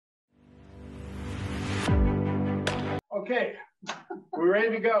Okay, we're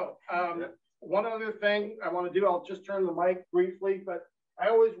ready to go. One other thing I want to do, I'll just turn the mic briefly, but I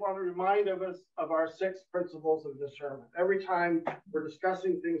always want to remind us of our 6 principles of discernment. Every time we're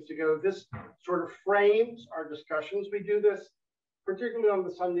discussing things together, this sort of frames our discussions. We do this particularly on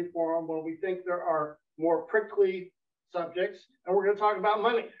the Sunday Forum when we think there are more prickly subjects, and we're going to talk about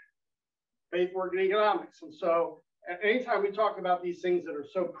money, faith, work, and economics. And so anytime we talk about these things that are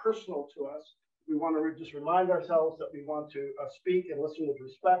so personal to us, we want to just remind ourselves that we want to speak and listen with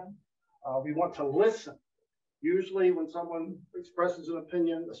respect. We want to listen. Usually when someone expresses an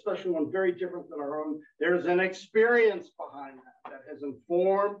opinion, especially one very different than our own, there's an experience behind that has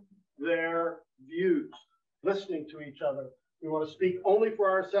informed their views. Listening to each other. We want to speak only for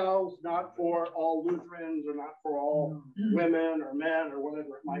ourselves, not for all Lutherans or not for all women or men or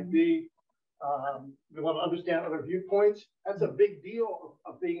whatever it might be. We want to understand other viewpoints. That's a big deal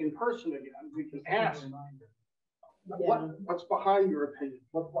of being in person again. We can ask, what's behind your opinion?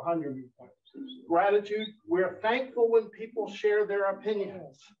 What's behind your viewpoint? Gratitude. We're thankful when people share their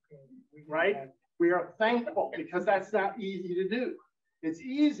opinions, right? We are thankful because that's not easy to do. It's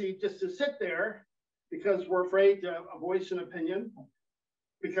easy just to sit there because we're afraid to voice an opinion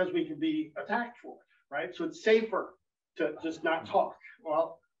because we could be attacked for it, right? So it's safer to just not talk.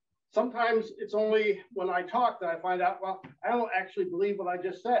 Well, sometimes it's only when I talk that I find out, well, I don't actually believe what I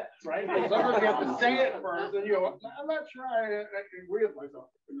just said, right? So sometimes you have to say it first, and you go, I'm not sure I agree with myself.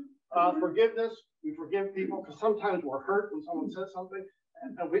 Forgiveness, we forgive people because sometimes we're hurt when someone says something,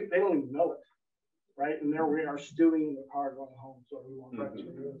 and they don't even know it, right? And there we are stewing in the car going home, so we want to forgive.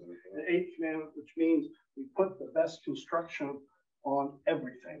 The 8th commandment, which means we put the best construction on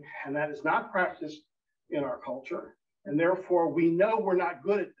everything, and that is not practiced in our culture. And therefore, we know we're not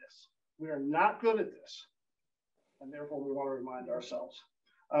good at this. We are not good at this. And therefore, we want to remind ourselves.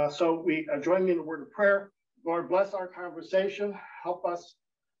 So we join me in a word of prayer. Lord, bless our conversation. Help us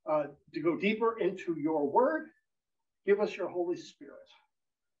to go deeper into your word. Give us your Holy Spirit.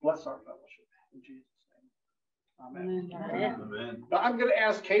 Bless our fellowship. In Jesus' name. Amen. Amen. Now, I'm going to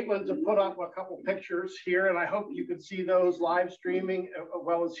ask Caitlin to put up a couple pictures here, and I hope you can see those live streaming as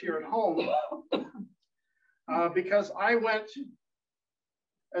well as here at home. Because I went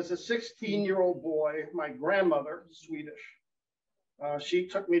as a 16-year-old boy, my grandmother, Swedish, she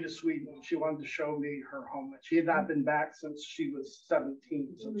took me to Sweden. She wanted to show me her home. She had not been back since she was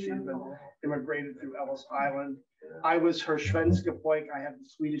 17, so she had been immigrated through Ellis Island. I was her Svenska Pojk. I have the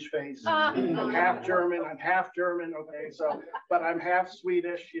Swedish face. I'm half German. Okay, so, but I'm half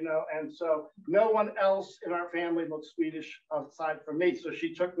Swedish, you know, and so no one else in our family looks Swedish aside from me. So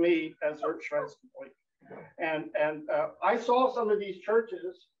she took me as her Svenska Pojk. And I saw some of these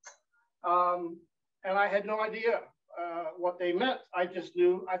churches, and I had no idea what they meant. I just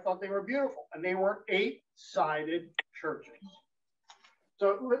knew, I thought they were beautiful, and they were 8-sided churches.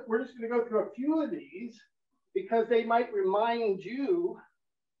 So we're just going to go through a few of these because they might remind you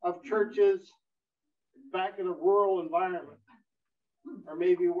of churches back in a rural environment, or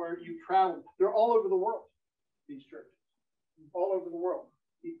maybe where you traveled. They're all over the world, these churches, all over the world.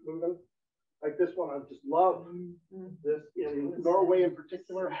 Keep moving. Like this one, I just love this. In Norway in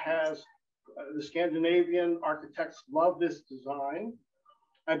particular has the Scandinavian architects love this design.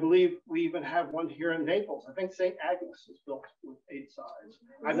 I believe we even have one here in Naples. I think St. Agnes is built with 8 sides.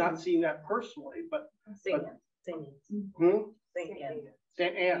 I've not seen that personally, but St.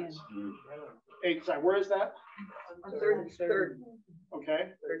 Anne's. 8 sides. Where is that? Third. Okay.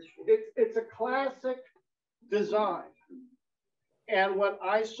 It's a classic design. And when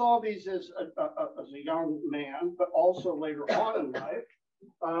I saw these as a young man, but also later on in life,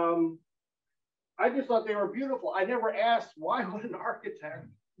 I just thought they were beautiful. I never asked, why would an architect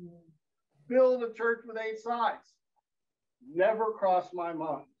build a church with 8 sides? Never crossed my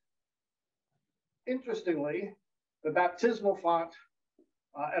mind. Interestingly, the baptismal font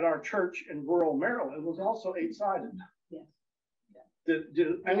at our church in rural Maryland was also 8-sided. Yes.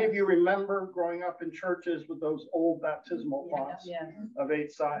 Do any of you remember growing up in churches with those old baptismal fonts of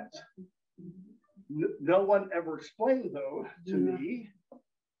 8 sides? No one ever explained, though, to me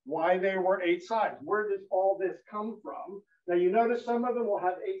why they were 8 sides. Where does all this come from? Now, you notice some of them will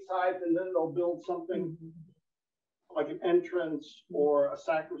have 8 sides, and then they'll build something like an entrance or a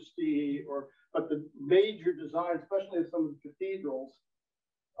sacristy, but the major design, especially in some of the cathedrals,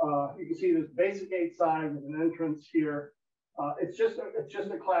 you can see this basic 8 sides with an entrance here. It's just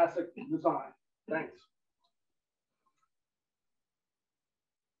a classic design. Thanks.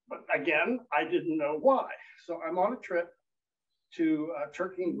 But again, I didn't know why. So I'm on a trip to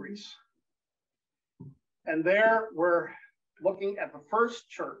Turkey and Greece. And there we're looking at the first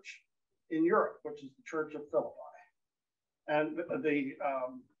church in Europe, which is the Church of Philippi. And the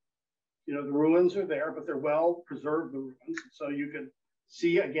you know, the ruins are there, but they're well preserved, the ruins. So you can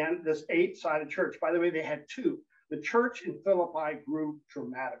see again this 8-sided church. By the way, they had 2. The church in Philippi grew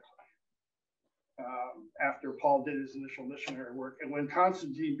dramatically after Paul did his initial missionary work. And when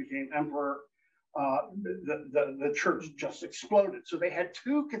Constantine became emperor, the church just exploded. So they had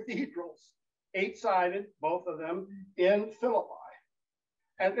 2 cathedrals, 8-sided, both of them, in Philippi.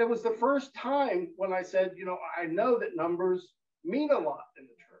 And it was the first time when I said, you know, I know that numbers mean a lot in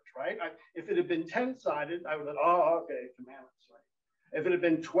the church, right? If it had been 10-sided, I would have thought, oh, okay, commandments, right? If it had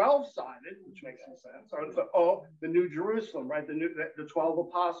been 12-sided, which makes some sense, I would have thought, oh, the New Jerusalem, right? The 12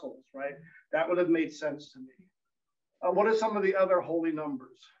 apostles, right? That would have made sense to me. What are some of the other holy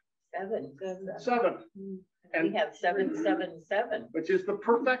numbers? 7. 7. And we have 777, which is the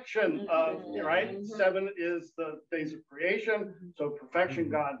perfection of, right? 7 is the days of creation. So perfection,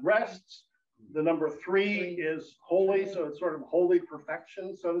 God rests. The number 3 is holy. So it's sort of holy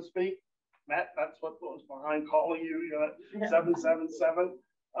perfection, so to speak. That's what was behind calling you 777.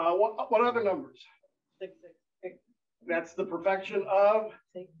 What other numbers? 666. That's the perfection of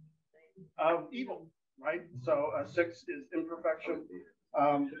evil, right? So 6 is imperfection.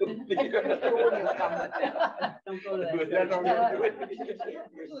 Don't go to that.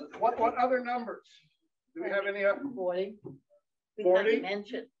 What other numbers? Do we have any other? 40. 40?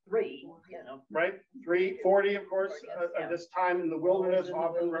 Mentioned 3, you know. Right, 40, of course, this time in the wilderness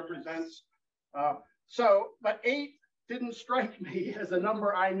often represents. But 8 didn't strike me as a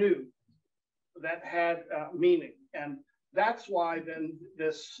number I knew that had meaning. And that's why then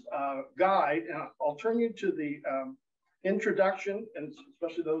this guide, and I'll turn you to the introduction, and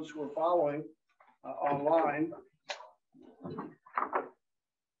especially those who are following online.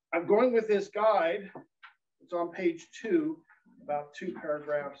 I'm going with this guide. It's on page 2, about 2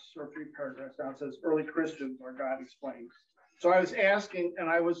 paragraphs or 3 paragraphs down. It says, early Christians, our guide explains. So I was asking, and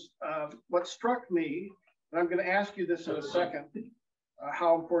what struck me, and I'm going to ask you this in a second,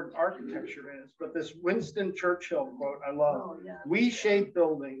 how important architecture is, but this Winston Churchill quote I love. Oh, yeah. We shape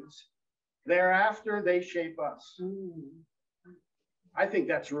buildings, thereafter they shape us. I think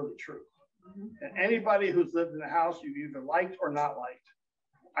that's really true. And anybody who's lived in a house you've either liked or not liked,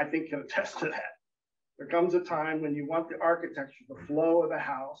 I think can attest to that. There comes a time when you want the architecture, the flow of the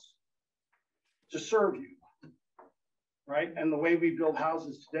house to serve you, right? And the way we build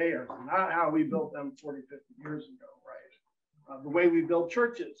houses today are not how we built them 40, 50 years ago, right? The way we build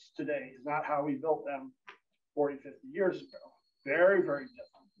churches today is not how we built them 40, 50 years ago. Very, very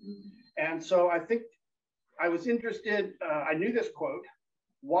different. And so I think I was interested, I knew this quote.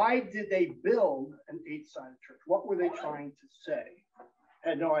 Why did they build an 8-sided church? What were they trying to say? I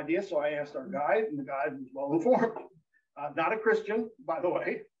had no idea, so I asked our guide, and the guide was well informed. Not a Christian, by the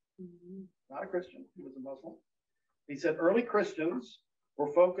way. Not a Christian, he was a Muslim. He said early Christians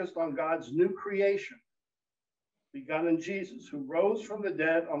were focused on God's new creation, begun in Jesus, who rose from the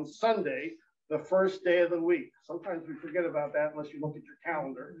dead on Sunday, the first day of the week. Sometimes we forget about that unless you look at your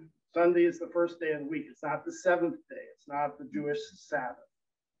calendar. Sunday is the first day of the week. It's not the 7th day. It's not the Jewish Sabbath,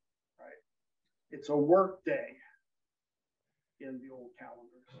 right? It's a work day in the old calendars.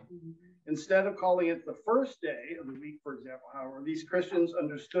 Instead of calling it the first day of the week, for example, however, these Christians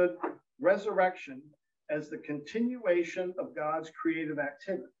understood resurrection as the continuation of God's creative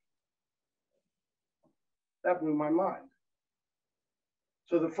activity. That blew my mind.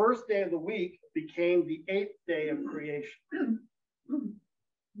 So the first day of the week became the 8th day of creation.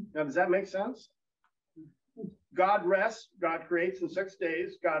 Now, does that make sense? God rests, God creates in 6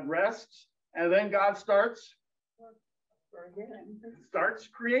 days, God rests, and then God starts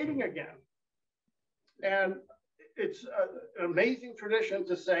creating again. And it's an amazing tradition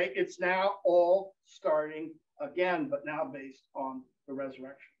to say it's now all starting again, but now based on the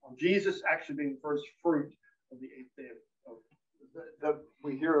resurrection, on Jesus actually being the first fruit of the 8th day of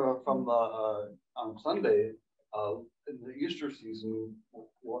we hear from on Sunday in the Easter season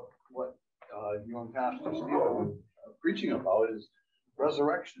what you and Pastor Steve are preaching about is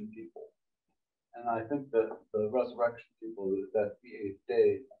resurrection people, and I think that the resurrection people, that the 8th day,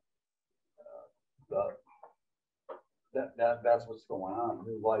 that's what's going on,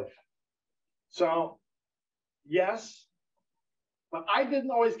 new life. So yes, but I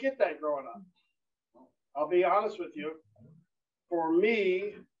didn't always get that growing up. I'll be honest with you. For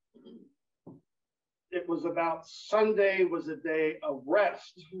me, it was about Sunday was a day of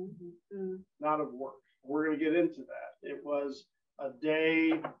rest, not of work. We're going to get into that. It was a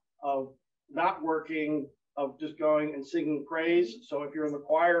day of not working, of just going and singing praise. So if you're in the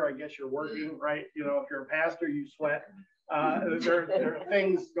choir, I guess you're working, right? You know, if you're a pastor, you sweat. There are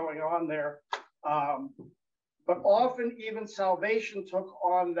things going on there. But often even salvation took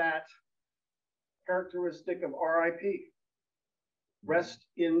on that characteristic of RIP, rest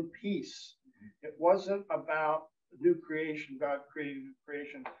in peace. It wasn't about new creation, God created new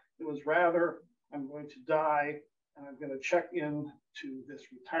creation. It was rather, I'm going to die and I'm going to check in to this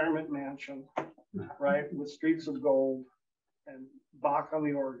retirement mansion, right, with streets of gold and Bach on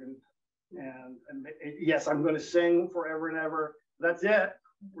the organ. And yes, I'm going to sing forever and ever. That's it.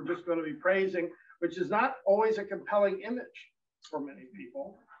 We're just going to be praising, which is not always a compelling image for many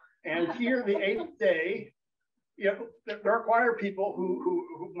people. And here, the eighth day, you know, there are choir people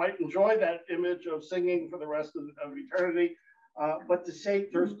who might enjoy that image of singing for the rest of eternity, but to say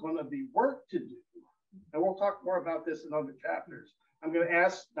there's going to be work to do, and we'll talk more about this in other chapters. I'm going to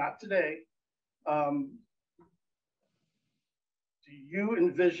ask, not today, do you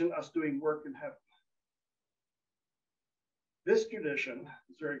envision us doing work in heaven? This tradition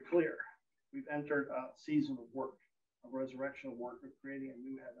is very clear. We've entered a season of work, a resurrection work, of creating a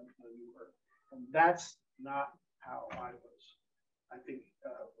new heaven and a new earth. And that's not how I was, I think,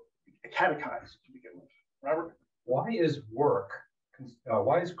 catechized to begin with. Robert? Why is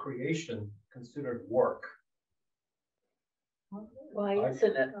creation considered work? Why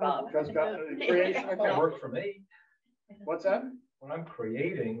isn't it, Bob? Because God, creation, It work for me. what's that? When I'm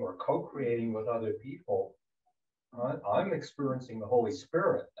creating or co-creating with other people, I'm experiencing the Holy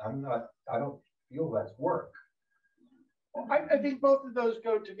Spirit. I don't feel that's work. Well, I think both of those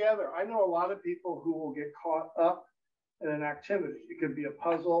go together. I know a lot of people who will get caught up in an activity. It could be a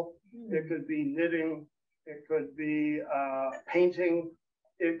puzzle, it could be knitting, it could be painting,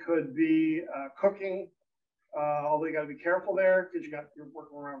 it could be cooking. Although you got to be careful there because you're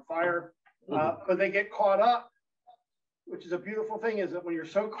working around fire. But they get caught up, which is a beautiful thing, is that when you're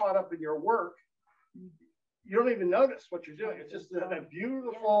so caught up in your work, you don't even notice what you're doing. It's just that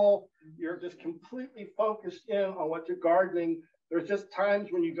beautiful, you're just completely focused in on what you're gardening. There's just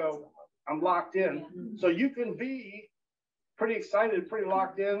times when you go, I'm locked in. So you can be pretty excited, pretty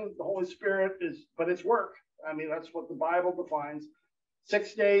locked in. The Holy Spirit is, but it's work. I mean, that's what the Bible defines.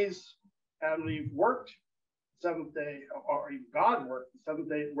 6 days, Adam and Eve worked. Seventh day, or even God worked. The seventh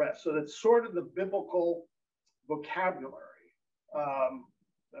day rest. So that's sort of the biblical vocabulary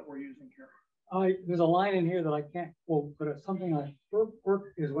that we're using here. There's a line in here that I can't quote, but it's something like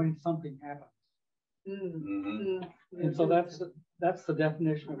work is when something happens. And so that's the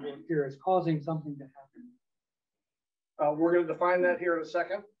definition of work here. It's causing something to happen. We're going to define that here in a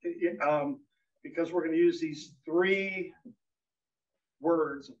second, because we're going to use these three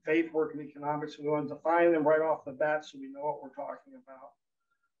words of faith, work, and economics. We want to define them right off the bat so we know what we're talking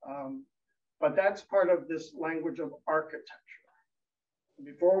about. But that's part of this language of architecture.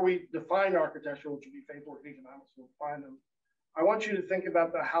 Before we define architecture, which would be faith, work, and economics, we'll define them. I want you to think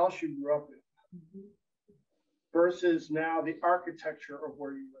about the house you grew up in versus now the architecture of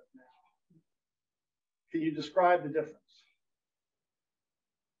where you live now. Can you describe the difference?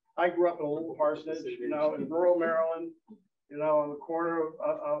 I grew up in a little parsonage, you know, in rural Maryland, you know, on the corner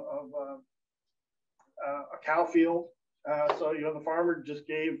of a cow field. So, you know, the farmer just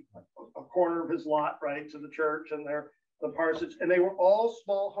gave a corner of his lot, right, to the church and the parsonage, and they were all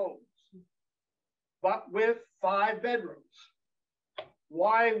small homes, but with 5 bedrooms.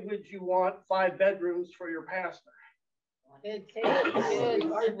 Why would you want 5 bedrooms for your pastor? Kids,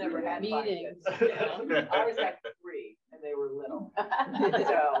 Ours never had meetings. Ours had 3, and they were little.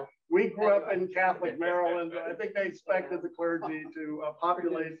 So We grew up in Catholic Maryland. I think they expected the clergy to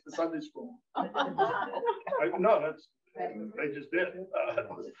populate the Sunday school. No, that's, they just did.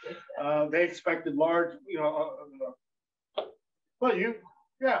 They expected large, you know, well, you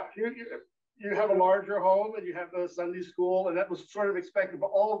have a larger home and you have the Sunday school, and that was sort of expected, but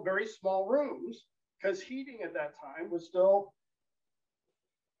all very small rooms, because heating at that time was still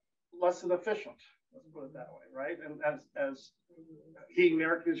less than efficient. Let's put it that way, right? And as heating and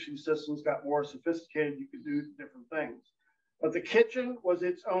air conditioning systems got more sophisticated, you could do different things. But the kitchen was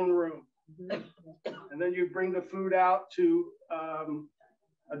its own room. And then you bring the food out to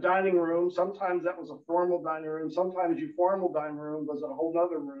a dining room. Sometimes that was a formal dining room. Sometimes your formal dining room was a whole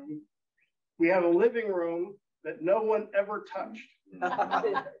nother room. We had a living room that no one ever touched.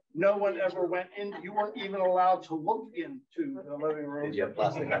 No one ever went in. You weren't even allowed to look into the living room. Did you have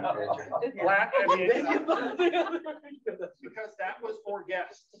plastic on the fridge? Black, I mean, because that was for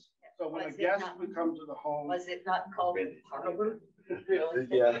guests. So when a guest would come to the home. was it not called parlor?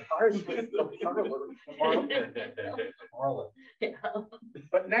 Yeah. Ours was the Marlon.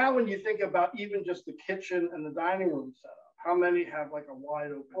 But now when you think about even just the kitchen and the dining room setup, how many have like a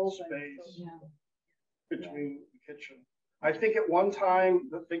wide open space between the kitchen? I think at one time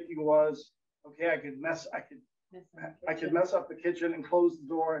the thinking was, okay, I could I could mess up the kitchen and close the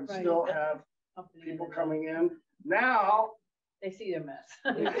door and Right. still have people coming in. Now, They see their mess.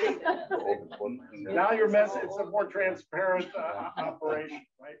 now your mess, it's a more transparent operation,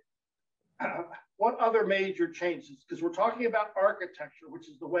 right? What other major changes? Because we're talking about architecture, which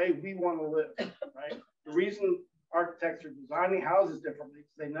is the way we want to live, right? The reason architects are designing houses differently is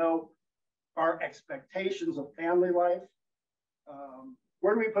they know our expectations of family life.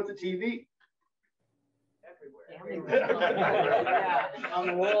 Where do we put the TV? Everywhere. Yeah, on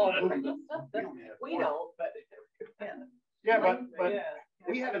the wall. We don't, but. Yeah, but Yeah.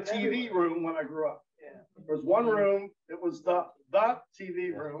 we had a TV room when I grew up. Yeah. There was one room, it was the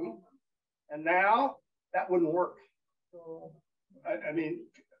TV room, and now that wouldn't work. I mean,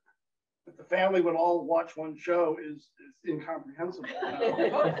 if the family would all watch one show is incomprehensible.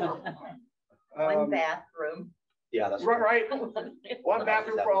 One bathroom. Yeah, that's Right. One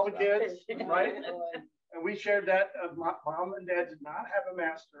bathroom for all the kids, right? And we shared that. My mom and dad did not have a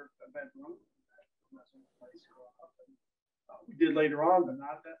master bedroom. We did later on, but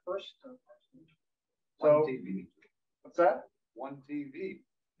not that first. One So, TV, what's that? one TV.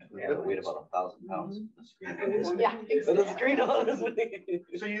 Yeah, weighed about 1,000 pounds. The screen. Yeah. The screen on.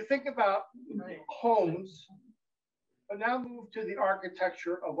 So you think about homes, but now move to the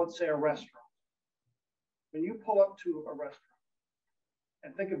architecture of, let's say, a restaurant. When you pull up to a restaurant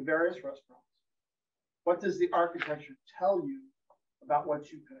and think of various restaurants, what does the architecture tell you about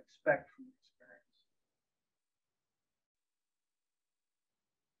what you can expect from the experience?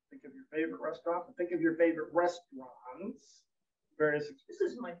 Think of your favorite restaurant, and think of your favorite restaurants. Various experiences.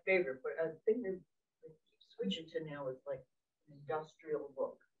 This is my favorite, but I think they're switching to now is like an industrial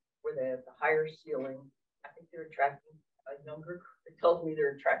look where they have the higher ceiling. I think they're attracting a younger, it tells me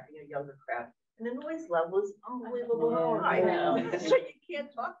they're attracting a younger crowd. And the noise level is unbelievable high. So you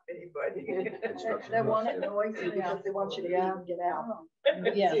can't talk to anybody. They want it noisy because they want you to leave and get out.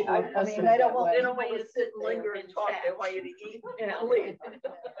 Yeah. I mean, they don't want. They don't want you to sit and linger and talk. They want you to eat and leave.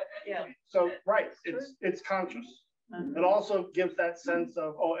 Yeah. So, right, it's conscious. It also gives that sense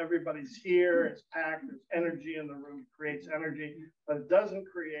of, oh, everybody's here, it's packed, there's energy in the room, creates energy, but it doesn't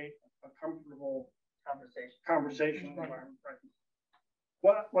create a comfortable conversation environment.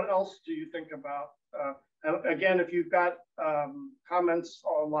 Right? What else do you think about? And again, if you've got comments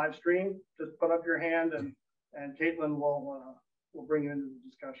on live stream, just put up your hand and Caitlin will bring you into the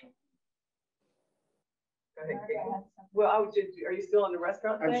discussion. Go ahead, Kate. Well, are you still on the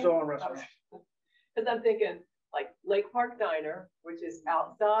restaurant thing? I'm still on restaurant. Because I'm thinking, like Lake Park Diner, which is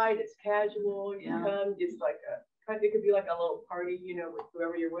outside, it's casual, you come, it's like it could be like a little party, you know, with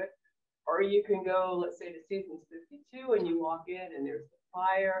whoever you're with. Or you can go, let's say the season's 52 and you walk in and there's the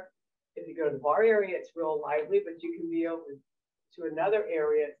fire. If you go to the bar area, it's real lively, but you can be over to another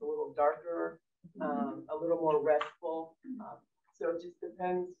area, it's a little darker, a little more restful. So it just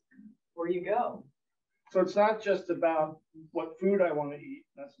depends where you go. So it's not just about what food I want to eat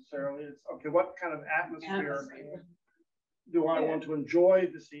necessarily. It's okay, what kind of atmosphere do I want to enjoy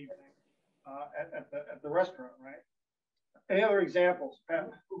this evening at the restaurant, right? Any other examples, Pat?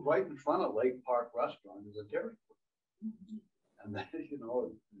 Right in front of Lake Park Restaurant is a dairy queen. And then, you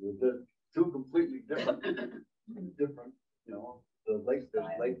know, the two completely different, you know, there's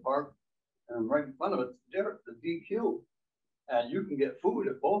Lake Park, and right in front of it's the DQ. And you can get food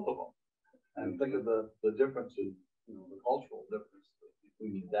at both of them. And think of the differences, you know, the cultural difference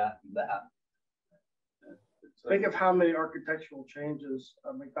between that and that. Think of how many architectural changes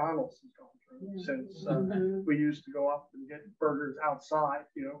McDonald's has gone through since we used to go up and get burgers outside,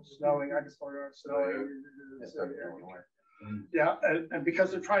 you know, snowing. I just thought it was snowing. Yeah, and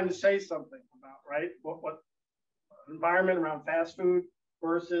because they're trying to say something about, right, what environment around fast food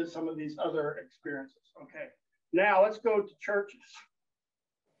versus some of these other experiences. Okay, now let's go to churches.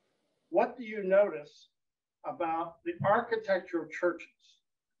 What do you notice about the architecture of churches?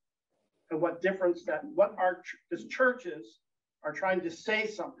 And what difference because churches are trying to say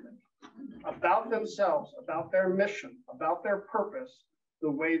something about themselves, about their mission, about their purpose, the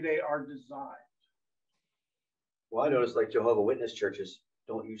way they are designed. Well, I noticed like Jehovah's Witness churches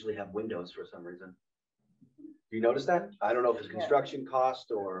don't usually have windows for some reason. Do you notice that? I don't know if it's construction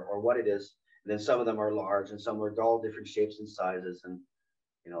cost or what it is. And then some of them are large and some are all different shapes and sizes. And,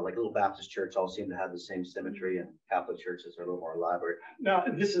 you know, like little Baptist church all seem to have the same symmetry, and Catholic churches are a little more elaborate. Now,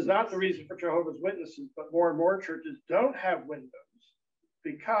 this is not the reason for Jehovah's Witnesses, but more and more churches don't have windows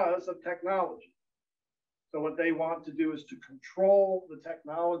because of technology. So what they want to do is to control the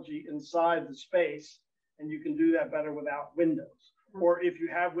technology inside the space, and you can do that better without windows. Or if you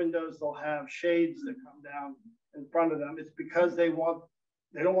have windows, they'll have shades that come down in front of them. It's because they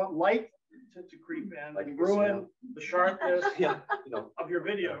don't want light to creep in Like and a casino. ruin the sharpness Yeah, you know, of your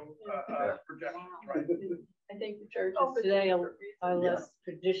video projection, right? I think the churches Oh, but today different are Yeah. less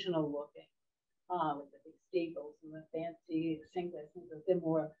traditional looking, with the big steeples and the fancy singlet, they're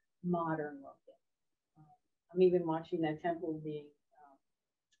more modern looking. I'm even watching that temple being,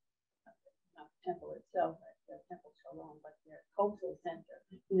 not the temple itself, but the temple's so long, but their cultural center,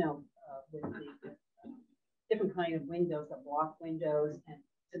 with the different kind of windows, the block windows and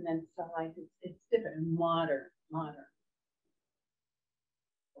cement sides, it's different, and modern.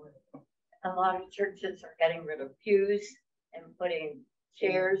 A lot of churches are getting rid of pews and putting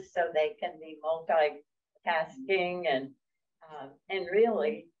chairs so they can be multitasking and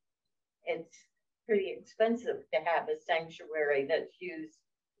really it's pretty expensive to have a sanctuary that's used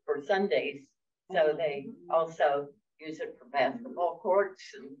for Sundays. So they also use it for basketball courts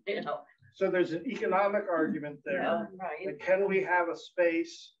and, So there's an economic argument there. right. That can we have a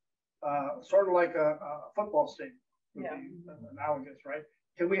space, sort of like a football stadium would Yeah. be analogous, right?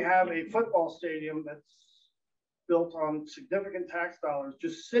 Can we have a football stadium that's built on significant tax dollars,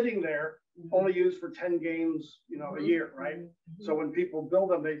 just sitting there, only used for 10 games, a year, right? So when people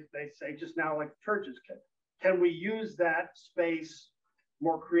build them, they say just now like churches, can we use that space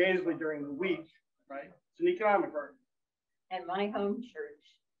more creatively during the week, right? It's an economic argument. And my home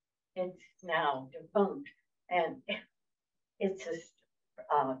church, it's now defunct and it's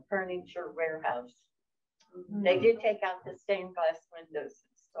a furniture warehouse. They did take out the stained glass windows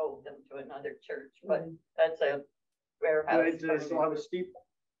and sold them to another church, but that's a warehouse. Do they still have a steeple?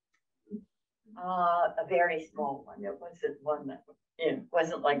 A very small one. It wasn't one that,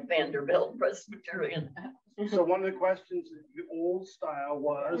 wasn't like Vanderbilt Presbyterian. So one of the questions in the old style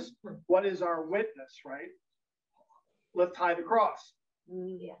was, what is our witness, right? Let's hide the cross.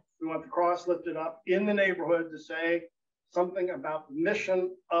 Yes. We want the cross lifted up in the neighborhood to say something about the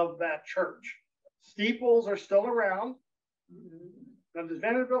mission of that church. Steeples are still around. Now, does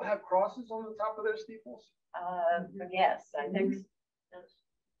Vanderbilt have crosses on the top of their steeples? Yes, I think so.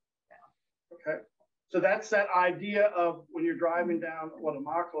 Okay. So that's that idea of when you're driving down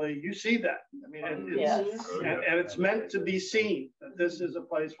Wattamacallee, you see that. I mean, Yes. and it's meant to be seen that this is a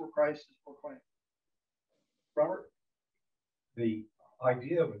place where Christ is proclaimed. Robert? The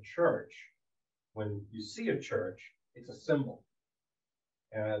idea of a church, when you see a church, it's a symbol.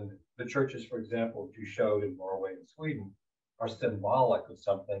 And the churches, for example, that you showed in Norway and Sweden, are symbolic of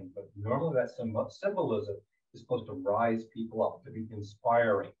something, but normally that symbolism is supposed to rise people up, to be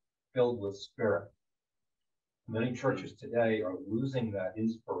inspiring, filled with spirit. Many churches today are losing that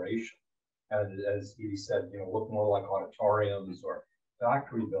inspiration. And as Edie said, look more like auditoriums or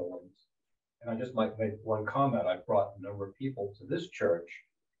factory buildings. And I just might make one comment. I brought a number of people to this church,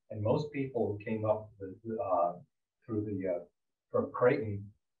 and most people who came up from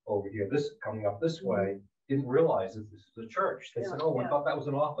Creighton over here, coming up this way, didn't realize that this is a church. They said, "Oh, we thought that was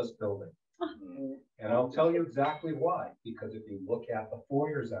an office building." And I'll tell you exactly why. Because if you look at the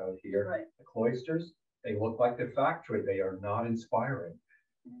foyers out here, the cloisters, they look like the factory. They are not inspiring.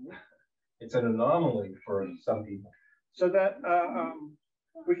 It's an anomaly for some people. So that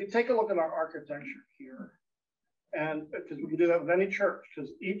we can take a look at our architecture here. And because we can do that with any church,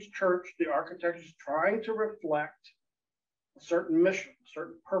 because each church, the architecture is trying to reflect a certain mission, a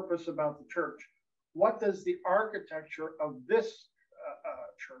certain purpose about the church. What does the architecture of this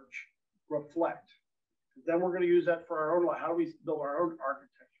church reflect? Then we're going to use that for our own life. How do we build our own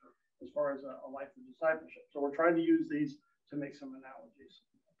architecture as far as a life of discipleship? So we're trying to use these to make some analogies.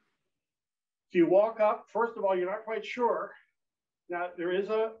 So you walk up, first of all, you're not quite sure. Now there is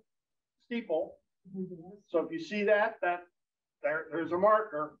a steeple. So if you see that there's a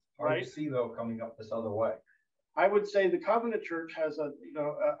marker, Hard right? to see though coming up this other way. I would say the Covenant Church has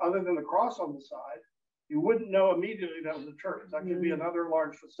other than the cross on the side, you wouldn't know immediately that was a church. That could be another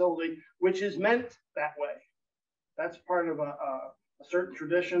large facility, which is meant that way. That's part of a certain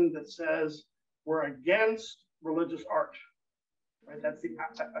tradition that says we're against religious art, right? That's the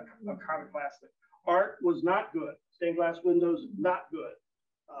iconoclastic. Art was not good. Stained glass windows, not good.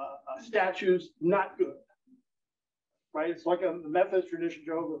 Statues, not good, right? It's like the Methodist tradition,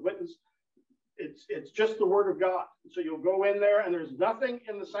 Jehovah's Witness. It's just the word of God. So you'll go in there and there's nothing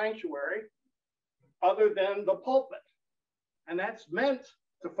in the sanctuary other than the pulpit. And that's meant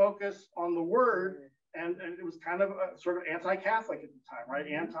to focus on the word. And it was kind of sort of anti-Catholic at the time, right?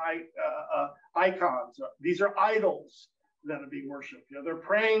 Anti-icons. These are idols that are being worshipped. They're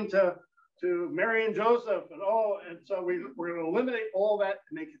praying to Mary and Joseph and so we're going to eliminate all that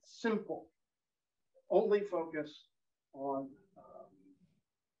and make it simple. Only focus on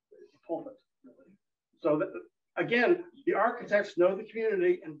the pulpit. Really. So that, again, the architects know the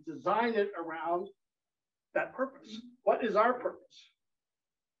community and design it around that purpose. What is our purpose?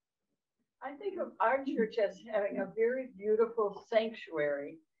 I think of our church as having a very beautiful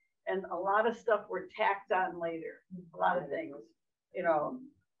sanctuary, and a lot of stuff were tacked on later, a lot of things, you know,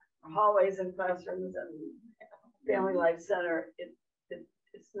 hallways and classrooms and family life center.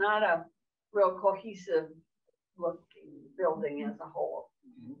 It's not a real cohesive looking building as a whole.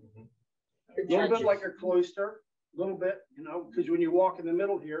 A little bit like a cloister, a little bit, you know, because when you walk in the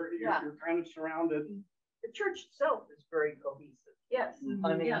middle here, you're kind of surrounded. The church itself is very cohesive. Yes.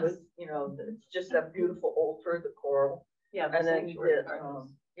 I mean, Yes. with, you know, it's just that beautiful altar, the choral, Yeah. and then the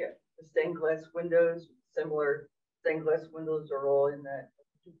stained glass windows, similar stained glass windows are all in that,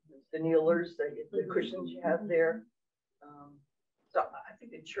 the kneelers, the cushions you have there. So I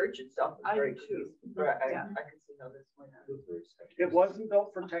think the church itself is very cohesive. I can see how this might happen. It wasn't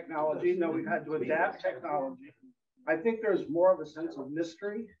built for technology. No, we've had to adapt technology. I think there's more of a sense of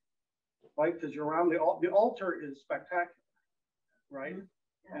mystery, right? Because you're around the altar is spectacular, right?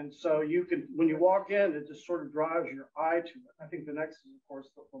 And so you can, when you walk in, it just sort of drives your eye to it. I think the next is, of course,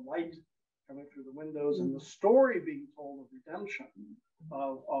 the light coming through the windows and the story being told of redemption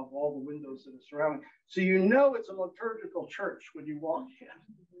of all the windows that are surrounding. So you know it's a liturgical church when you walk in,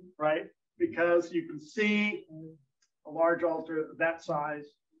 right? Because you can see a large altar that size.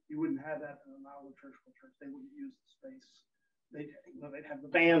 You wouldn't have that in a non-liturgical church. They wouldn't use the space. They'd have the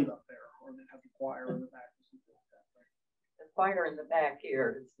band up there, or they'd have the choir in the back or something like that, right? The choir in the back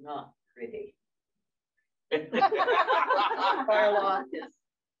here is not pretty. Choir loft is.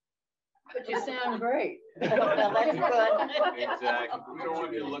 But you sound great. Well, that's good. Exactly. We don't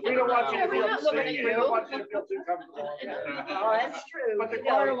want you looking We don't want you to around. feel We're not looking at we you. don't want you to feel too comfortable. Oh, that's true. But the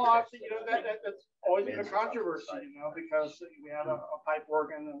choir loft, you know, that's always been a controversy, you know, because we had a pipe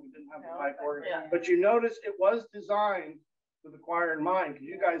organ and we didn't have a pipe organ. Yeah. But you notice it was designed with the choir in mind, because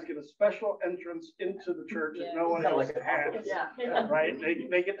you guys get a special entrance into the church that no one else has. Yeah. Right?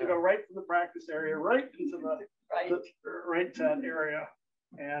 They get to go right from the practice area, right into Right. right to that area.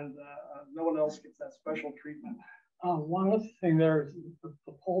 And no one else gets that special treatment. One other thing there is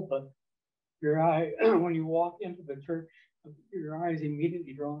the pulpit. Your eye, when you walk into the church, your eye is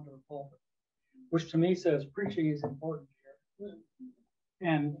immediately drawn to the pulpit, which to me says preaching is important here.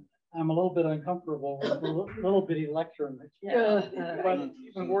 And I'm a little bit uncomfortable with a little bitty lectern. But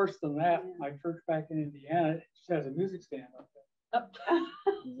even worse than that, my church back in Indiana just has a music stand up there.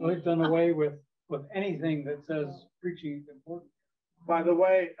 So they've done away with anything that says preaching is important. By the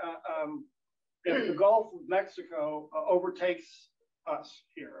way, if the Gulf of Mexico overtakes us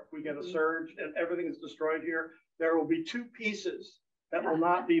here, if we get a surge and everything is destroyed here, there will be two pieces that will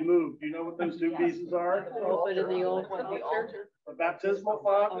not be moved. Do you know what those two pieces are? The baptismal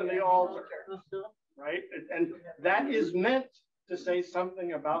font and the altar, right? And that is meant to say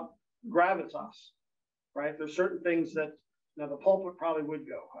something about gravitas, right? There's certain things that, now the pulpit probably would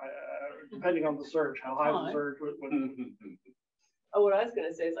go, depending on the surge, how high the surge would. Oh, what I was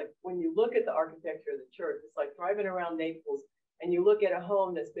gonna say is, like, when you look at the architecture of the church, it's like driving around Naples and you look at a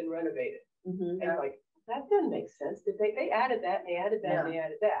home that's been renovated. And you're like, that doesn't make sense. They added that, and they added that, and they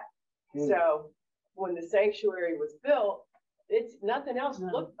added that. So when the sanctuary was built, it's nothing else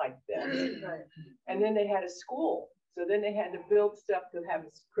looked like this. And then they had a school. So then they had to build stuff to have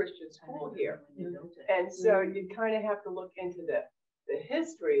a Christian school here. And so you kind of have to look into the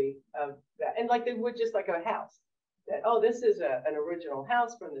history of that. And like they would just like a house. That, oh, this is an original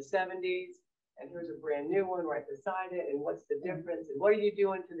house from the 70s, and here's a brand new one right beside it, and what's the difference, and what are you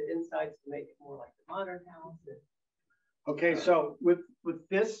doing to the insides to make it more like the modern house? Okay, so with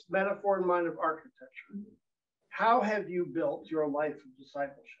this metaphor in mind of architecture, how have you built your life of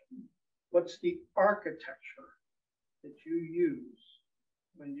discipleship? What's the architecture that you use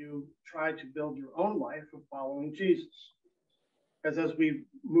when you try to build your own life of following Jesus? Because as we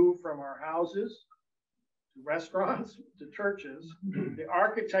move from our houses to restaurants, to churches, the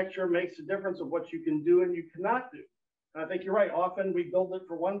architecture makes a difference of what you can do and you cannot do. And I think you're right. Often we build it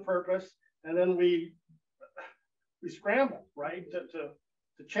for one purpose and then we scramble, right,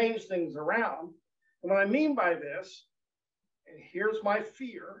 to change things around. And what I mean by this, and here's my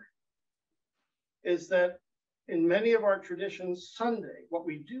fear, is that in many of our traditions, Sunday, what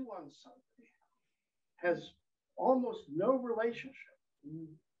we do on Sunday has almost no relationship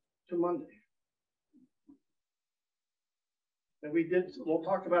to Monday. And we'll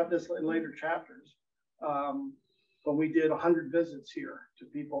talk about this in later chapters, but we did 100 visits here to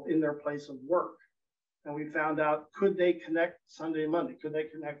people in their place of work. And we found out, could they connect Sunday and Monday? Could they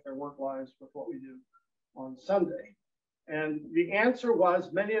connect their work lives with what we do on Sunday? And the answer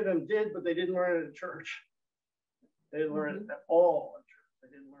was many of them did, but they didn't learn it at church. They didn't learn it at all at church. They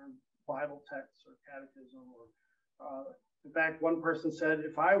didn't learn Bible texts or catechism or, in fact, one person said,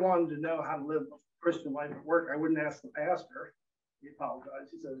 if I wanted to know how to live a Christian life at work, I wouldn't ask the pastor. He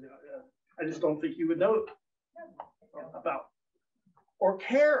apologized. He said, I just don't think you would know about or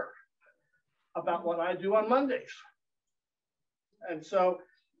care about what I do on Mondays. And so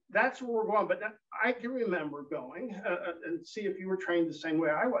that's where we're going. But I can remember going and see if you were trained the same way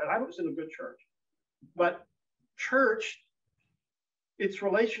I was. I was in a good church. But church, its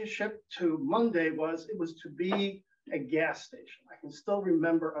relationship to Monday was to be a gas station. I can still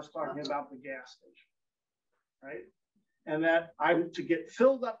remember us talking about the gas station, right? And that I'm to get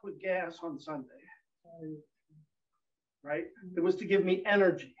filled up with gas on Sunday, right? It was to give me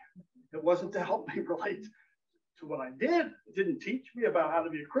energy. It wasn't to help me relate to what I did. It didn't teach me about how to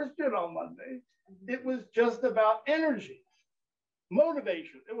be a Christian on Monday. It was just about energy,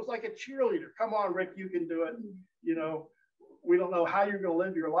 motivation. It was like a cheerleader. Come on, Rick, you can do it. You know, we don't know how you're going to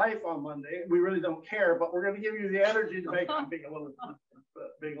live your life on Monday. We really don't care, but we're going to give you the energy to make it. Being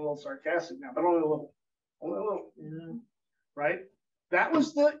a little sarcastic now, but only a little. Right? That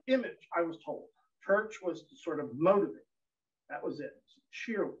was the image I was told. Church was to sort of motivate. That was it. It was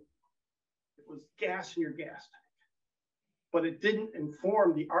cheerleading. It was gas in your gas tank. But it didn't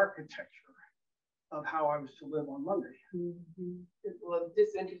inform the architecture of how I was to live on Monday. Well,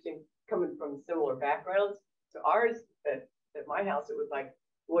 just interesting coming from similar backgrounds. So ours at my house, it was like,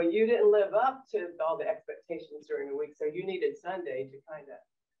 well, you didn't live up to all the expectations during the week, so you needed Sunday to kind of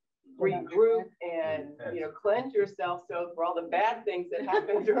regroup and cleanse yourself, so for all the bad things that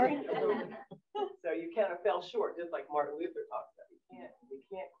happened during the week. So you kind of fell short, just like Martin Luther talks about. You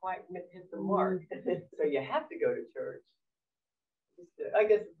can't quite hit the mark, so you have to go to church. I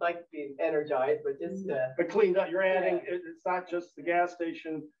guess it's like being energized, but just but cleaned up. You're adding. It's not just the gas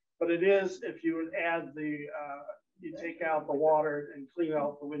station, but it is if you would add the. You take out the water and clean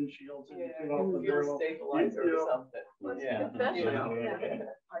out the windshields and clean out the fuel stabilizer or something.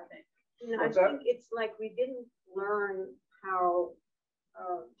 I think it's like we didn't learn how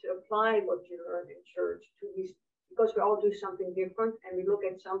to apply what you learned in church because we all do something different and we look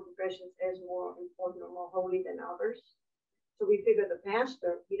at some professions as more important or more holy than others. So we figure the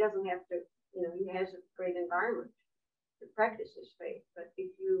pastor, he doesn't have to, he has a great environment to practice his faith. But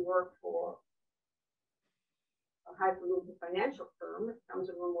if you work for a highfalutin financial firm, it becomes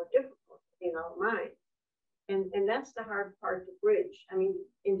a little more difficult in our mind. And that's the hard part to bridge. I mean,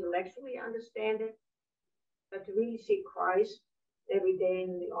 intellectually understand it, but to really see Christ every day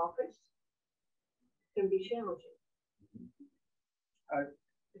in the office can be challenging.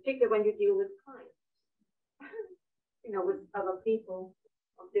 Particularly when you deal with clients, with other people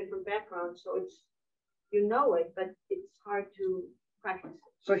of different backgrounds. So it's, but it's hard to practice it.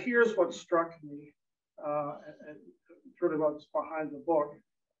 So here's what struck me, and sort of what's behind the book.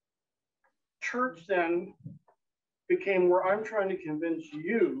 Church then became where I'm trying to convince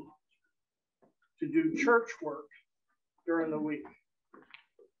you to do church work during the week.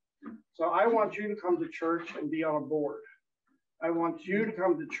 So I want you to come to church and be on a board. I want you to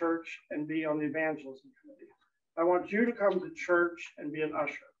come to church and be on the evangelism committee. I want you to come to church and be an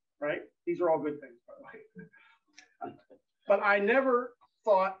usher, right? These are all good things, by the way. But I never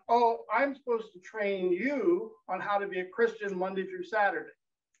thought, I'm supposed to train you on how to be a Christian Monday through Saturday.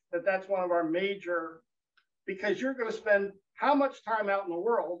 That's one of our major, because you're going to spend how much time out in the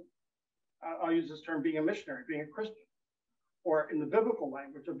world, I'll use this term, being a missionary, being a Christian, or in the biblical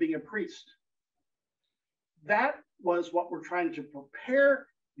language of being a priest. That was what we're trying to prepare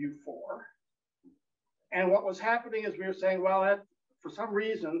you for. And what was happening is we were saying, well, for some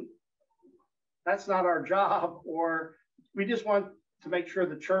reason, that's not our job, or we just want to make sure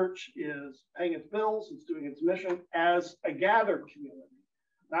the church is paying its bills, it's doing its mission as a gathered community,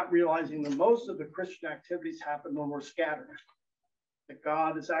 not realizing that most of the Christian activities happen when we're scattered. That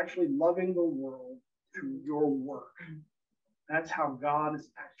God is actually loving the world through your work. That's how God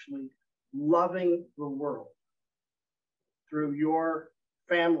is actually loving the world, through your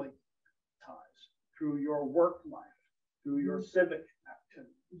family ties, through your work life, through your civic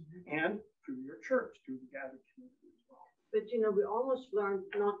activities, and through your church, through the gathered community as well. But we almost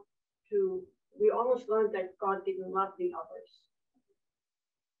learned that God didn't love the others.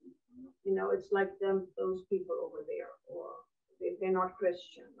 It's like those people over there, or if they're not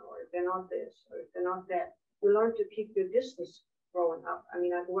Christian, or if they're not this, or if they're not that. You learn to keep your distance growing up. I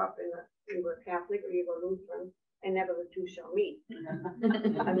mean, I grew up you were Catholic or you were Lutheran, and never the two shall meet.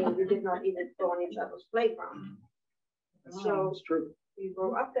 I mean, you did not even go on each other's playground. That's true. You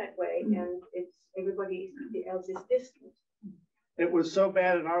grow up that way, and it's everybody else is distant. It was so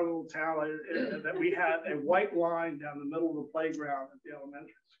bad in our little town that we had a white line down the middle of the playground at the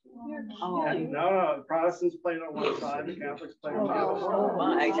elementary school. Oh. No, the Protestants played on one side, the Catholics played on the other Oh, side.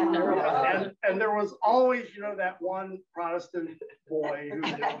 my. And there was always, that one Protestant boy who,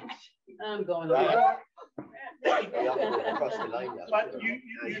 I'm going. Across the line now. but you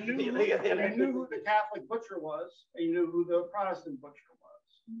knew who the Catholic butcher was, and you knew who the Protestant butcher was.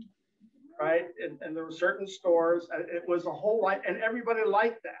 Right? And there were certain stores, it was a whole life, and everybody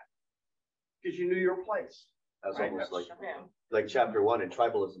liked that because you knew your place. That's Right. almost like chapter 1 in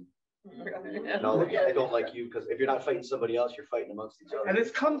tribalism. No, I don't like you because if you're not fighting somebody else, you're fighting amongst each other. And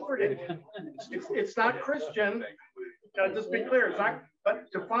it's comforting. It's not Christian. Just be clear, it's not, but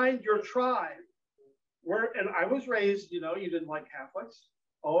to find your tribe. And I was raised, you didn't like Catholics.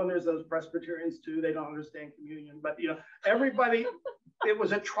 Oh, and there's those Presbyterians too. They don't understand communion, but everybody, it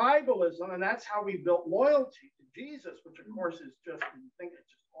was a tribalism, and that's how we built loyalty to Jesus, which of course is just, you think it's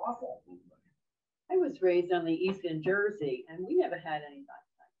just awful. I was raised on the East in Jersey, and we never had anything like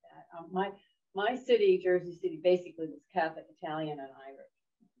that. My city, Jersey City, basically was Catholic, Italian, and Irish,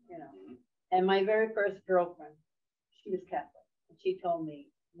 And my very first girlfriend, she was Catholic, and she told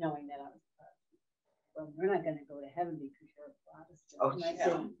me, knowing that I was well, we're not going to go to heaven because you're a Protestant. Oh, and I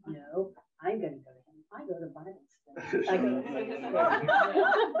said, no, I'm going to go to heaven. I go to Bible study. I go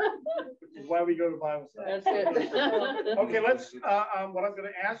Which is why we go to Bible study. That's it. Okay, let's, what I'm going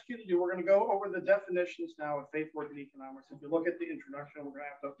to ask you to do, we're going to go over the definitions now of faith, work, and economics. If you look at the introduction, we're going to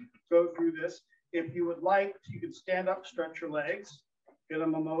have to go through this. If you would like, you can stand up, stretch your legs, get a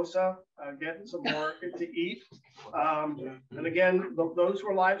mimosa, get some more to eat. And again, those who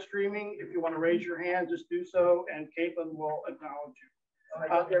are live streaming, if you want to raise your hand, just do so, and Caitlin will acknowledge you. I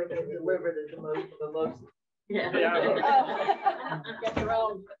thought they were going to deliver the most. Yeah. Get your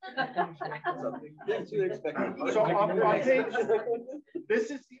own. So on page, this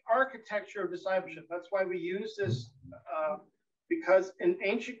is the architecture of discipleship. That's why we use this, because in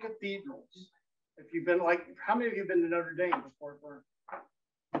ancient cathedrals, if you've been how many of you have been to Notre Dame before?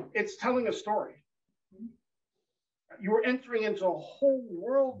 It's telling a story. You were entering into a whole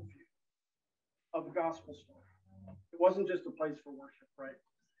worldview of the gospel story. It wasn't just a place for worship, right?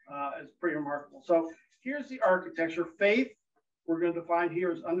 It's pretty remarkable. So here's the architecture. Faith, we're going to define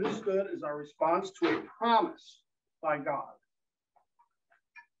here, is understood as our response to a promise by God.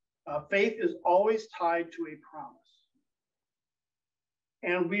 Faith is always tied to a promise.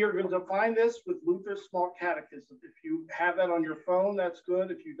 And we are going to define this with Luther's Small Catechism. If you have that on your phone, that's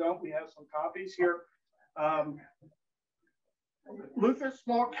good. If you don't, we have some copies here. Luther's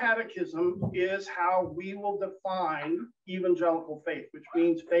Small Catechism is how we will define evangelical faith, which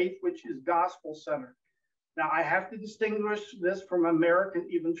means faith which is gospel-centered. Now, I have to distinguish this from American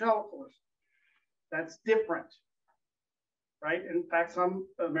evangelicalism. That's different, right? In fact, some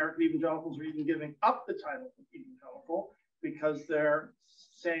American evangelicals are even giving up the title of evangelical because they're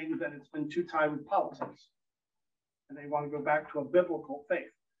saying that it's been too tied with politics and they want to go back to a biblical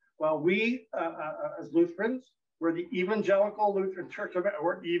faith. Well, we, as Lutherans, we're the evangelical Lutheran Church of America.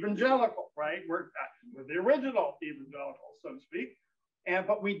 We're evangelical, right? We're the original evangelical, so to speak.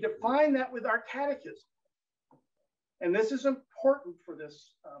 But we define that with our catechism. And this is important for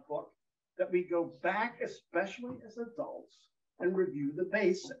this book, that we go back, especially as adults, and review the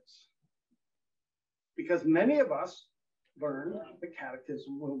basics. Because many of us learned the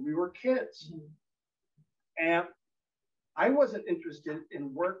catechism when we were kids. And I wasn't interested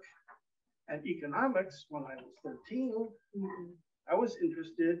in work and economics when I was 13. I was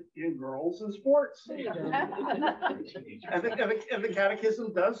interested in girls and sports. And the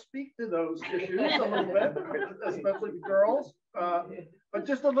catechism does speak to those issues a little bit, especially the girls, but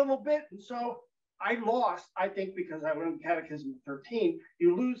just a little bit. And so I lost, I think, because I learned catechism at 13,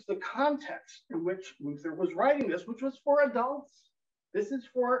 you lose the context in which Luther was writing this, which was for adults. This is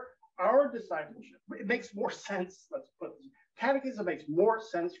for our discipleship. It makes more sense, let's put it. Catechism makes more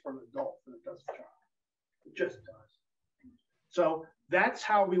sense for an adult than it does for a child. It just does. So that's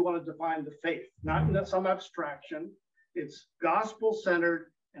how we want to define the faith, not in some abstraction. It's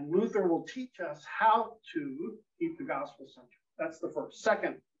gospel-centered, and Luther will teach us how to keep the gospel-centered. That's the first.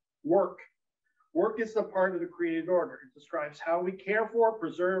 Second, work. Work is the part of the created order. It describes how we care for,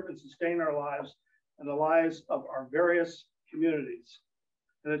 preserve, and sustain our lives and the lives of our various communities.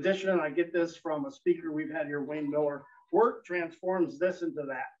 In addition, I get this from a speaker we've had here, Wayne Miller, work transforms this into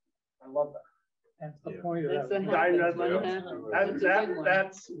that. I love that. That's the point of that.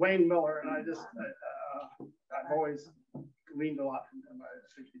 That's Wayne Miller, and I've always gleaned a lot from him. I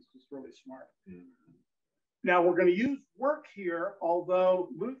think he's just really smart. Now we're going to use work here, although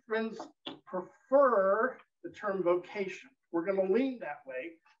Lutherans prefer the term vocation. we're going to lean that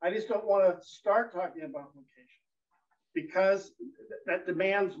way. I just don't want to start talking about vocation because that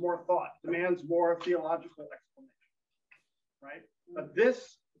demands more thought, demands more theological explanation, right? But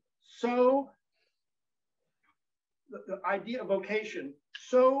this the idea of vocation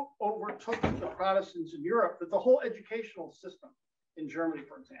so overtook the Protestants in Europe that the whole educational system in Germany,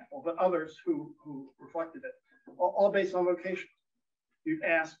 for example, but others who reflected it, all based on vocation. You'd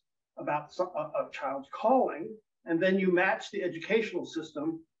ask about a child's calling, and then you match the educational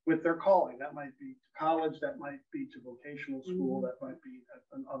system with their calling. That might be to college, that might be to vocational school, that might be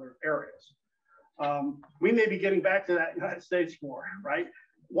in other areas. We may be getting back to that in the United States more, right?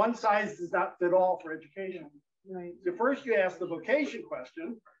 One size does not fit all for education. Right. So first you ask the vocation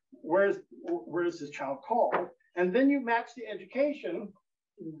question, where is this child called? And then you match the education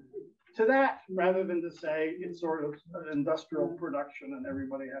to that, rather than to say it's sort of an industrial production and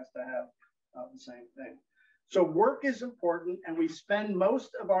everybody has to have the same thing. So work is important, and we spend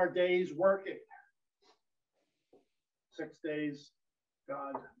most of our days working. 6 days,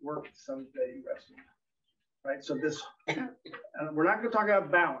 God worked, 7th day he rested. Right, so this, and we're not going to talk about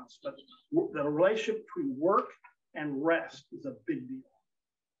balance, but the relationship between work and rest is a big deal,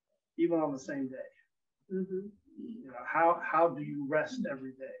 even on the same day. You know, how do you rest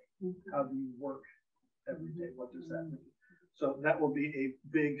every day? How do you work every day? What does that mean? So that will be a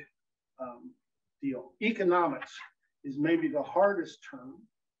big deal. Economics is maybe the hardest term.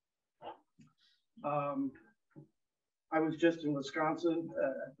 I was just in Wisconsin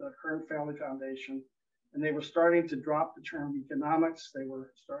at the Current Family Foundation, and they were starting to drop the term economics. They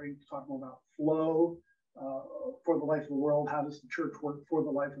were starting to talk more about flow for the life of the world. How does the church work for the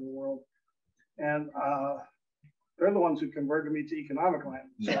life of the world? And they're the ones who converted me to economic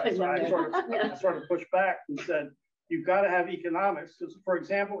language. So I sort of pushed back and said, you've got to have economics. Because, for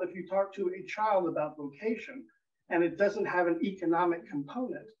example, if you talk to a child about vocation and it doesn't have an economic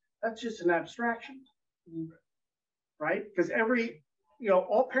component, that's just an abstraction, right? Because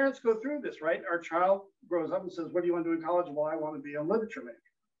all parents go through this, right? Our child grows up and says, what do you want to do in college? Well, I want to be a literature major.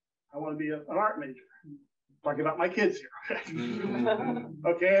 I want to be an art major. Talking about my kids here.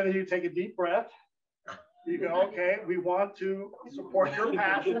 Okay, and then you take a deep breath. You go, okay, we want to support your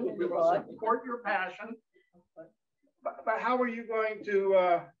passion. We want to support your passion. But how are you going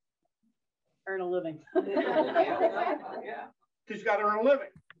to earn a living? Because you got to earn a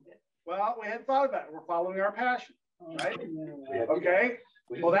living. Well, we hadn't thought about it. We're following our passion, right? Okay.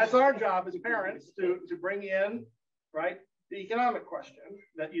 Well, that's our job as parents to bring in, right, the economic question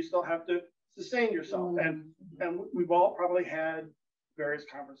that you still have to sustain yourself. And we've all probably had various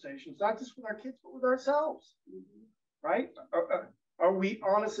conversations, not just with our kids, but with ourselves, right? Are we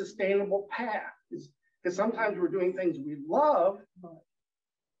on a sustainable path? Because sometimes we're doing things we love,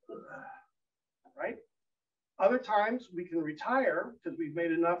 right? Other times we can retire because we've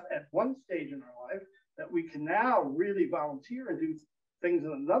made enough at one stage in our life that we can now really volunteer and do things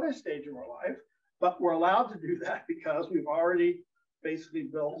in another stage of our life, but we're allowed to do that because we've already basically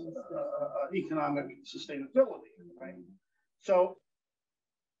built economic sustainability, right? So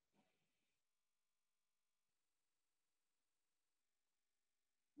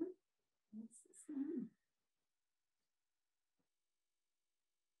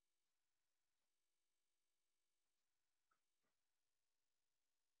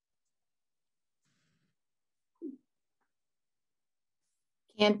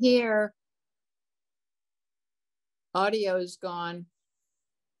can't hear. Audio's gone.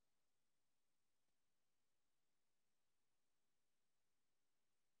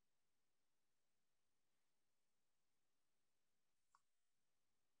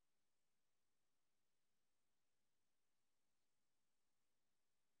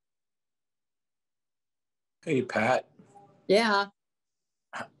 Hey, Pat. Yeah.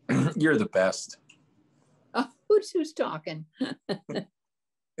 You're the best. Oh, who's talking?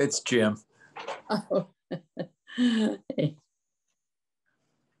 It's Jim. Oh.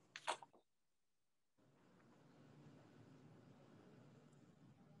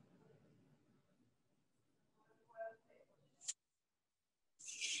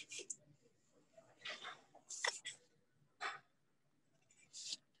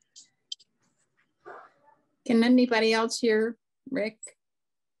 Can anybody else hear Rick?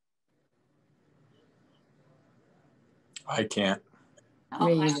 I can't. Oh,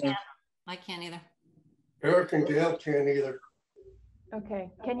 I can't either. Eric and Gail can't either.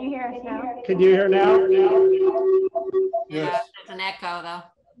 Okay, can you hear us now? can you hear now? Yeah, Yes. it's an echo though.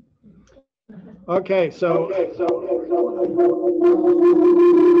 Okay, so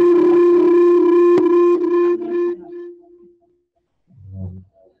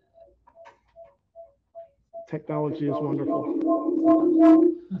technology is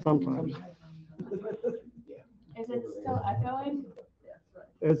wonderful. Sometimes. Is it still echoing?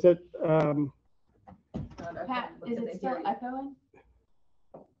 Is it, Pat, is it still echoing?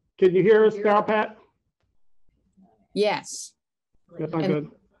 can you hear us now, Pat? Yes. That's not And-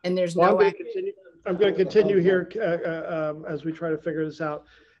 good. And there's Well, no, I'm going to continue here as we try to figure this out.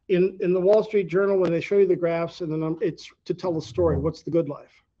 In the Wall Street Journal, when they show you the graphs and it's to tell the story. What's the good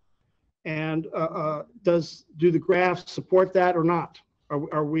life? And do the graphs support that or not?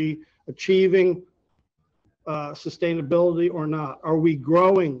 Are we achieving sustainability or not? Are we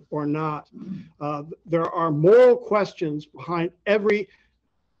growing or not? There are moral questions behind every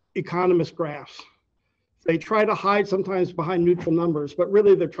economist graphs. They try to hide sometimes behind neutral numbers, but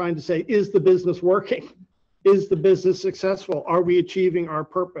really they're trying to say, is the business working? Is the business successful? Are we achieving our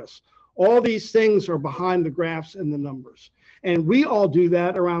purpose? All these things are behind the graphs and the numbers. And we all do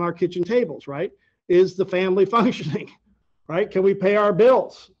that around our kitchen tables, right? Is the family functioning, right? Can we pay our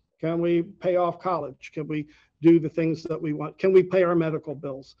bills? Can we pay off college? Can we do the things that we want? Can we pay our medical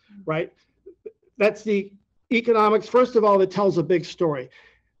bills, right? That's the economics. First of all, it tells a big story.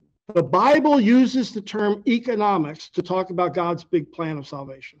 The Bible uses the term economics to talk about God's big plan of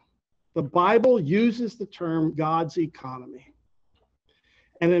salvation. The Bible uses the term God's economy.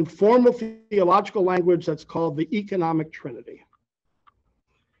 And in formal theological language, that's called the economic trinity.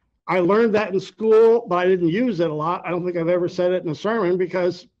 I learned that in school, but I didn't use it a lot. I don't think I've ever said it in a sermon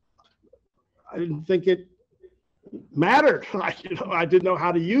because I didn't think it mattered. I didn't know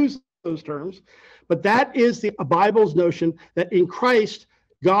how to use those terms. But that is the Bible's notion that in Christ,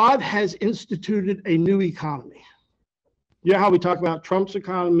 God has instituted a new economy. You know how we talk about Trump's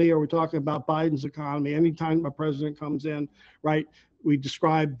economy or we talk about Biden's economy. Anytime a president comes in, right, we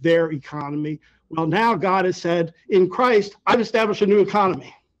describe their economy. Well, now God has said, in Christ, I've established a new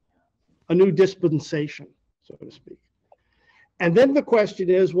economy, a new dispensation, so to speak. And then the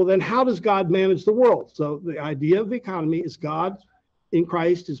question is, well, then how does God manage the world? So the idea of the economy is God in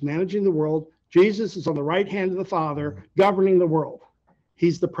Christ is managing the world. Jesus is on the right hand of the Father, governing the world.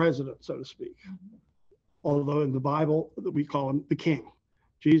 He's the president, so to speak. Although in the Bible, we call him the king.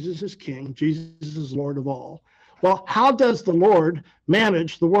 Jesus is king. Jesus is Lord of all. Well, how does the Lord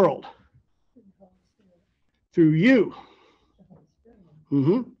manage the world? Through you.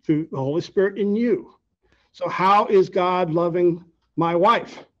 Through the Holy Spirit in you. So how is God loving my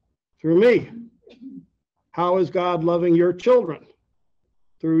wife? Through me. How is God loving your children?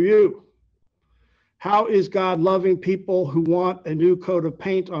 Through you. How is God loving people who want a new coat of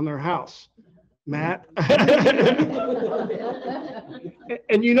paint on their house? Matt?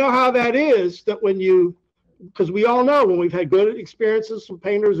 And you know how that is, that when you, because we all know when we've had good experiences from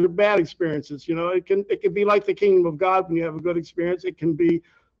painters or bad experiences, you know, it can be like the kingdom of God when you have a good experience. It can be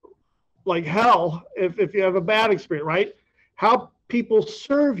like hell if you have a bad experience, right? How people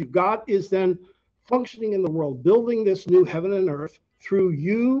serve you. God is then functioning in the world, building this new heaven and earth through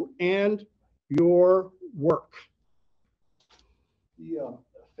you and your work. The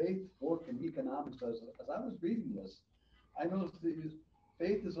faith, work, and economics, as I was reading this, I noticed that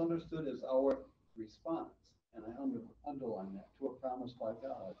faith is understood as our response, and I underline that, to a promise by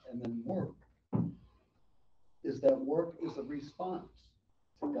God. And then work is a response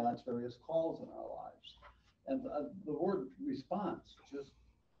to God's various calls in our lives. And the word response just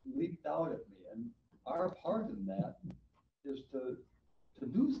leaped out at me. And our part in that is to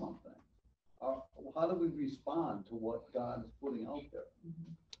do something. How do we respond to what God is putting out there?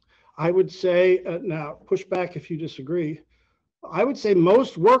 I would say, now push back if you disagree, I would say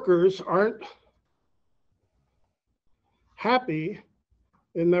most workers aren't happy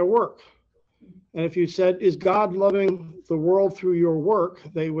in their work. And if you said, is God loving the world through your work?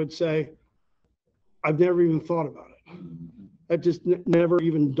 They would say, I've never even thought about it. That just never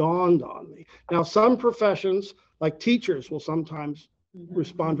even dawned on me. Now, some professions, like teachers, will sometimes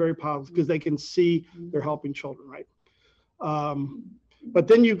respond very positively because they can see they're helping children, right? But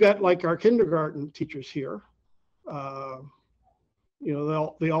then you've got like our kindergarten teachers here. You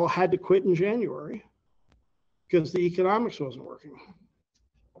know, they all had to quit in January because the economics wasn't working,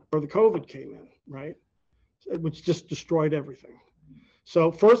 or the COVID came in, right? Which just destroyed everything.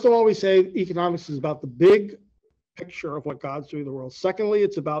 So first of all, we say economics is about the big picture of what God's doing in the world. Secondly,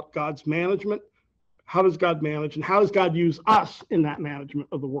 it's about God's management. How does God manage, and how does God use us in that management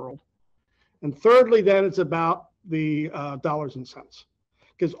of the world? And thirdly, then it's about the dollars and cents,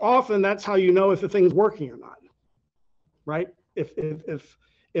 because often that's how you know if the thing's working or not, right? If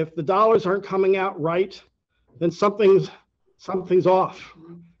the dollars aren't coming out right, then something's off.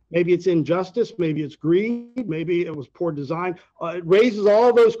 Maybe it's injustice, maybe it's greed, maybe it was poor design. It raises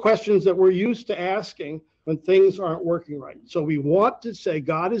all those questions that we're used to asking when things aren't working right. So we want to say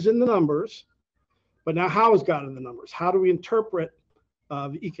God is in the numbers, but now how is God in the numbers? How do we interpret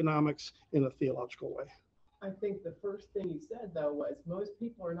the economics in a theological way? I think the first thing you said, though, was most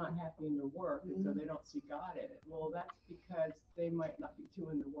people are not happy in their work, and so they don't see God in it. Well, that's because they might not be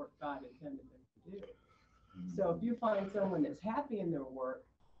doing the work God intended them to do. So if you find someone that's happy in their work,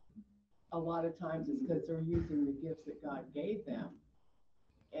 a lot of times it's because they're using the gifts that God gave them.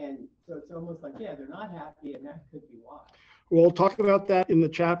 And so it's almost like, yeah, they're not happy, and that could be why. We'll talk about that in the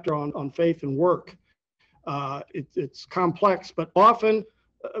chapter on faith and work. It's complex, but often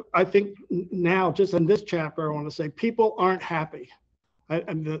I think now, just in this chapter, I want to say people aren't happy.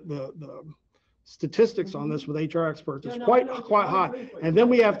 And the statistics on this with HR experts is quite high. And then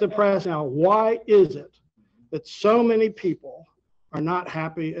we have to press now, why is it that so many people are not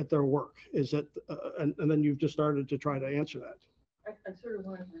happy at their work? Is it, and then you've just started to try to answer that. I sort of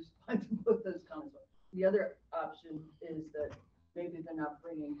wanted to respond to both those comments. The other option is that maybe they're not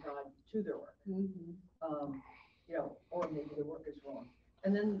bringing God to their work, or maybe the work is wrong.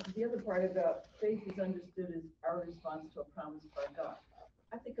 And then the other part about faith is understood as our response to a promise by God.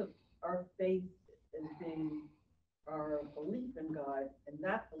 I think of our faith as being our belief in God, and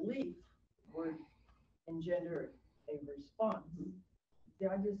that belief would engender a response. Yeah,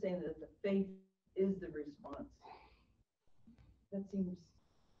 I'm just saying that the faith is the response. That seems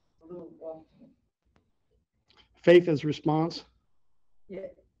a little off to me. Faith as response? Yeah,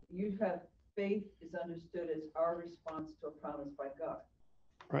 you have faith is understood as our response to a promise by God.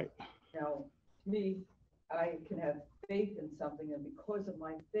 Right. Now, to me, I can have faith in something, and because of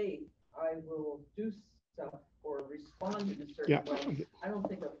my faith, I will do stuff or respond in a certain way. I don't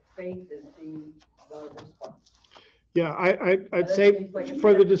think of faith as being the response. Yeah, I'd say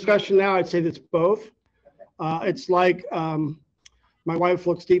for the discussion now, I'd say that's both. It's like my wife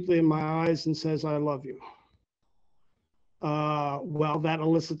looks deeply in my eyes and says, I love you. Well, that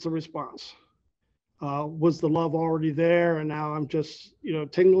elicits a response. Was the love already there and now I'm just,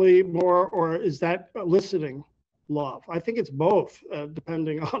 tingly more, or is that eliciting love? I think it's both,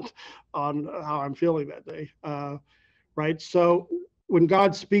 depending on how I'm feeling that day, right? So when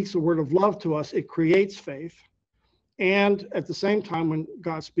God speaks a word of love to us, it creates faith. And at the same time, when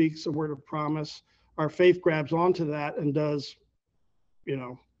God speaks a word of promise, our faith grabs onto that and does,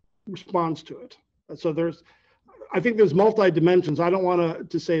 responds to it. And so I think there's multi-dimensions. I don't want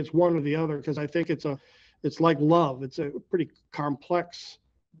to say it's one or the other, because I think it's like love. It's a pretty complex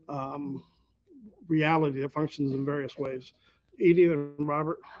reality that functions in various ways. Edie and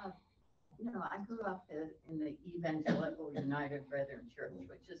Robert? I grew up in the Evangelical United Brethren Church,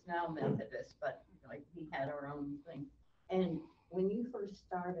 which is now Methodist, but we had our own thing. And when you first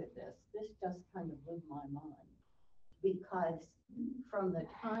started this just kind of blew my mind, because from the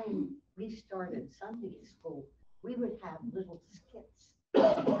time we started Sunday school, we would have little skits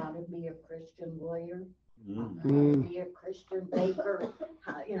how to be a Christian lawyer, how to be a Christian baker,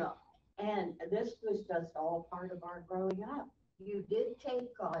 and this was just all part of our growing up. You did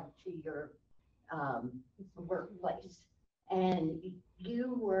take God to your workplace, and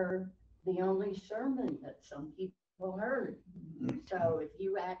you were the only sermon that some people heard. So if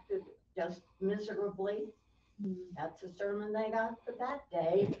you acted just miserably, that's a sermon they got for that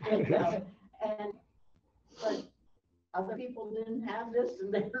day. But other people didn't have this,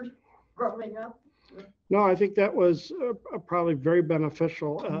 and they were growing up. No, I think that was probably very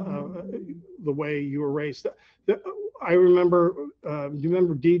beneficial, the way you were raised. I remember, do you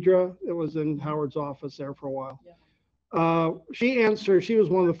remember Deidre? It was in Howard's office there for a while. Yeah. She was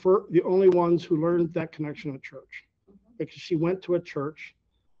one of the only ones who learned that connection at church, because she went to a church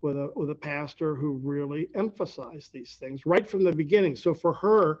with a pastor who really emphasized these things right from the beginning. So for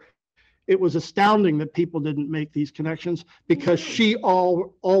her, it was astounding that people didn't make these connections, because she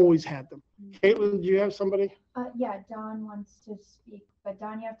always had them. Caitlin, do you have somebody? Yeah, Don wants to speak, but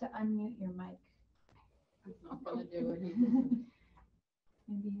Don, you have to unmute your mic. I'm not gonna do it. Maybe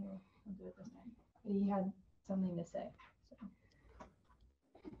he'll do it this time. But he had something to say. So.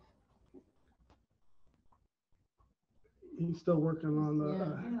 He's still working on the.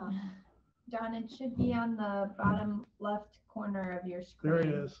 Don, it should be on the bottom left corner of your screen. There he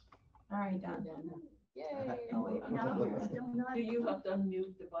is. All right, Don. Yay. Oh, wait, no. Do you have to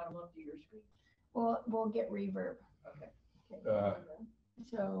unmute the bottom left of your screen? We'll get reverb. Okay.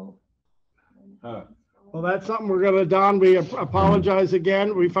 So. Well, that's something we're gonna, Don, we apologize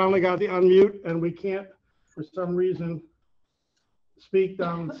again. We finally got the unmute, and we can't, for some reason, speak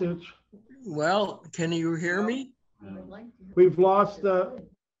down since. Well, can you hear me? We've lost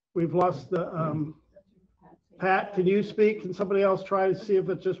Pat, can you speak? Can somebody else try to see if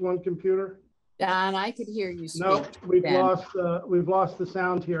it's just one computer? Don, I could hear you speak. No, we've Ben. lost the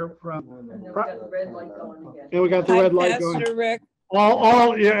sound here from. And then we got the red light going again. And we got the Hi, red light going. Pastor Rick.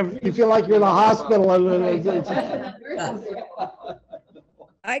 All, yeah, you feel like you're in the hospital.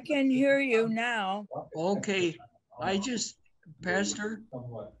 I can hear you now. Okay, Pastor,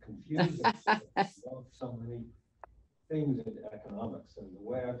 Somewhat confusing. So many things in economics, and the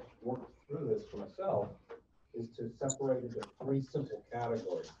way I've worked through this for myself is to separate into three simple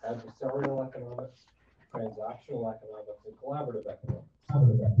categories: adversarial economics, transactional economics, and collaborative economics.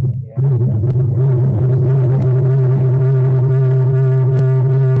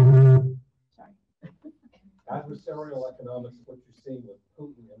 Adversarial economics is what you're seeing with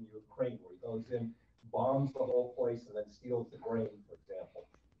Putin in Ukraine, where he goes in, bombs the whole place, and then steals the grain, for example.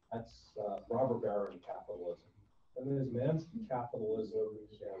 That's robber baron capitalism. And there's Mansky capitalism and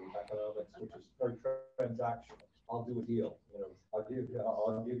economics, which is very transactional. I'll do a deal. I'll give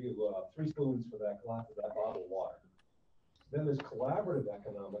you 3 spoons for that glass of that bottle of water. Then there's collaborative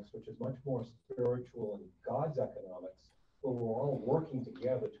economics, which is much more spiritual and God's economics, where we're all working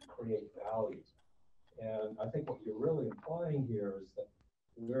together to create value. And I think what you're really implying here is that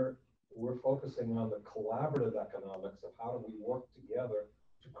we're focusing on the collaborative economics of how do we work together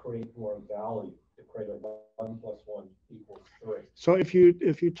to create more value, to create a 1 + 1 = 3. So if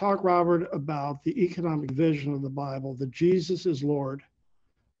you talk, Robert, about the economic vision of the Bible, that Jesus is Lord,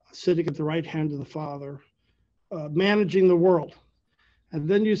 sitting at the right hand of the Father, managing the world, and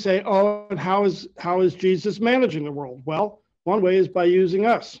then you say, oh, and how is Jesus managing the world? Well, one way is by using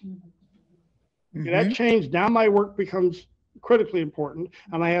us. Mm-hmm. That changed. Now my work becomes critically important,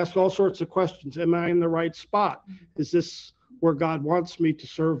 and I ask all sorts of questions. Am I in the right spot? Is this where God wants me to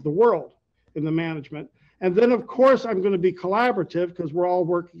serve the world in the management? And then, of course, I'm going to be collaborative because we're all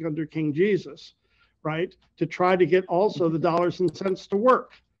working under King Jesus, right? To try to get also the dollars and cents to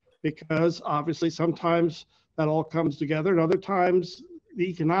work, because obviously sometimes that all comes together, and other times the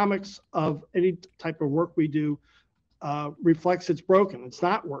economics of any type of work we do reflects it's broken. It's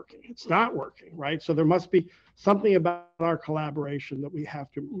not working. It's not working, right? So there must be something about our collaboration that we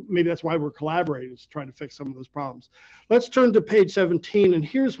have to, maybe that's why we're collaborating, is trying to fix some of those problems. Let's turn to page 17, and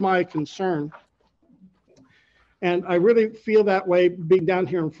here's my concern. And I really feel that way being down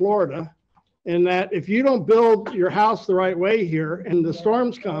here in Florida, in that if you don't build your house the right way here and the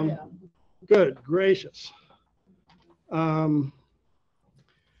storms come, good gracious. How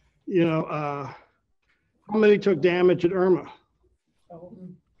many took damage at Irma?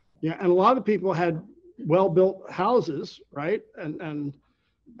 Yeah, and a lot of people had well-built houses, right? And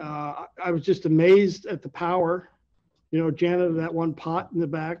I was just amazed at the power. Janet, that one pot in the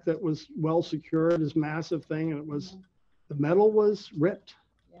back that was well secured, this massive thing, and it was, the metal was ripped,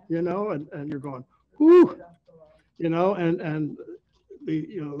 and you're going, whoo, and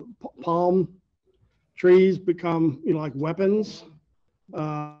the, palm trees become, like weapons.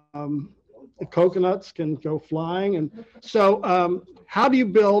 The coconuts can go flying. And so how do you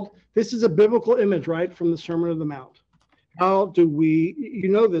build? This is a biblical image, right, from the Sermon on the Mount. How do we,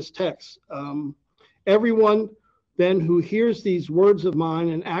 this text, everyone then who hears these words of mine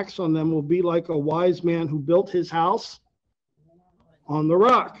and acts on them will be like a wise man who built his house on the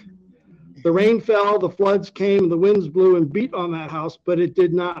rock. The rain fell, the floods came, the winds blew and beat on that house, but it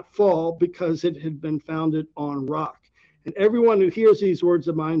did not fall because it had been founded on rock. And everyone who hears these words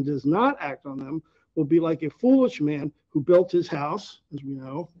of mine does not act on them will be like a foolish man who built his house, as we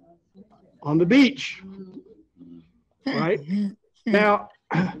know, on the beach. Right? Now,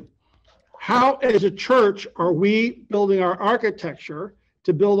 how as a church are we building our architecture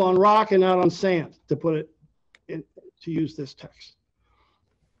to build on rock and not on sand, to put it in, to use this text?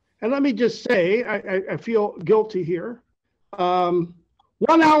 And let me just say, I feel guilty here. 1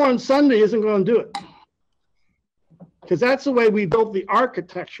 hour on Sunday isn't going to do it. Because that's the way we built the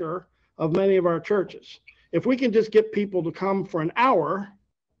architecture of many of our churches. If we can just get people to come for an hour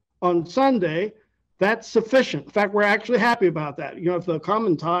on Sunday, that's sufficient. In fact, we're actually happy about that. If they'll come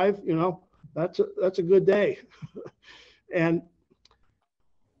and tithe, that's a good day. And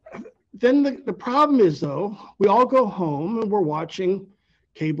then the problem is, though, we all go home and we're watching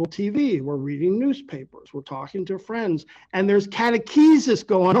cable TV, we're reading newspapers, we're talking to friends, and there's catechesis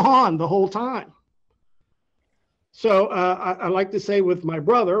going on the whole time. So I like to say with my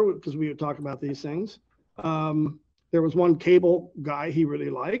brother, because we would talk about these things, there was one cable guy he really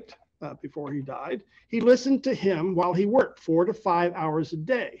liked before he died. He listened to him while he worked 4 to 5 hours a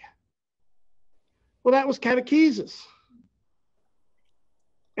day. Well, that was catechesis.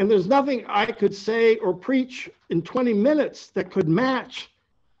 And there's nothing I could say or preach in 20 minutes that could match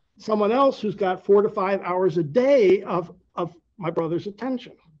someone else who's got 4 to 5 hours a day of my brother's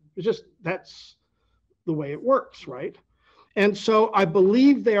attention. It's just, that's the way it works, right? And so I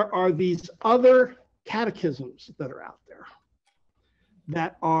believe there are these other catechisms that are out there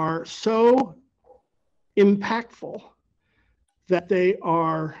that are so impactful that they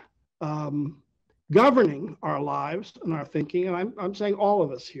are governing our lives and our thinking. And I'm saying all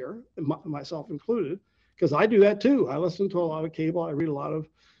of us here, myself included, because I do that too. I listen to a lot of cable. I read a lot of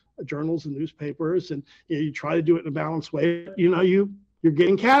journals and newspapers, and you try to do it in a balanced way. You're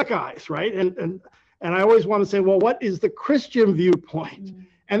getting catechized, right? And I always want to say, well, what is the Christian viewpoint?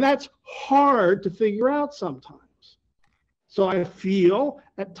 And that's hard to figure out sometimes. So I feel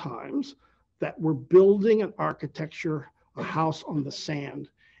at times that we're building an architecture, a house on the sand,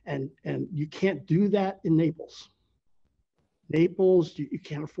 and you can't do that in Naples. Naples, you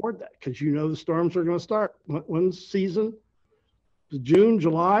can't afford that because the storms are going to start. When's season? June,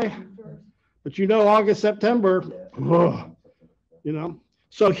 July, but August, September,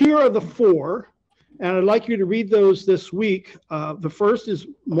 So here are the four, and I'd like you to read those this week. The first is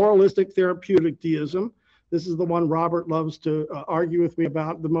moralistic therapeutic deism. This is the one Robert loves to argue with me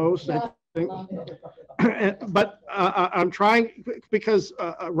about the most, I think. But I'm trying, because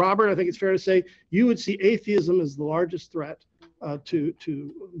Robert, I think it's fair to say, you would see atheism as the largest threat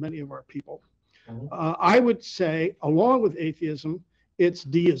to many of our people. I would say, along with atheism, it's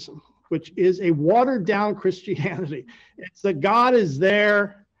deism, which is a watered down Christianity. It's that God is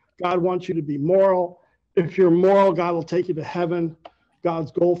there. God wants you to be moral. If you're moral, God will take you to heaven.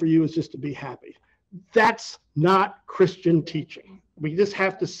 God's goal for you is just to be happy. That's not Christian teaching. We just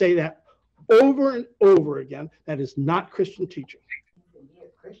have to say that over and over again. That is not Christian teaching. Be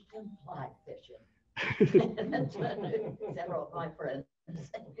a Christian fly fishing. That's what several of my friends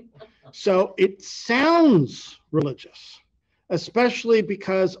say. So it sounds religious, especially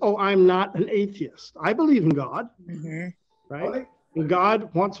because, I'm not an atheist. I believe in God, right? And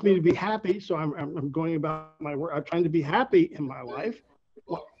God wants me to be happy, so I'm going about my work. I'm trying to be happy in my life.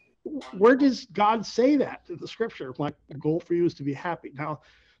 Where does God say that in the scripture? Like, the goal for you is to be happy. Now,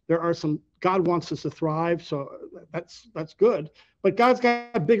 there are God wants us to thrive, so that's good. But God's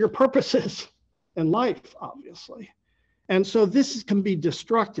got bigger purposes in life, obviously. And so this can be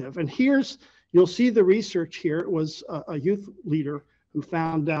destructive. And you'll see the research here. It was a youth leader who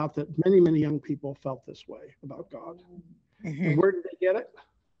found out that many, many young people felt this way about God. And where did they get it?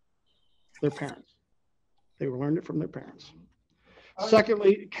 Their parents. They learned it from their parents.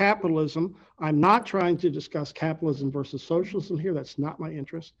 Secondly, capitalism. I'm not trying to discuss capitalism versus socialism here. That's not my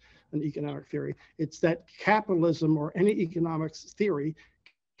interest in economic theory. It's that capitalism or any economics theory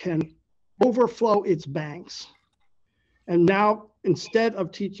can overflow its banks. And now, instead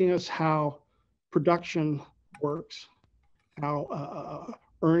of teaching us how production works, how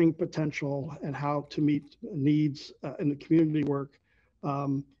earning potential and how to meet needs in the community work,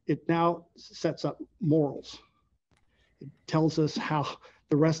 it now sets up morals. It tells us how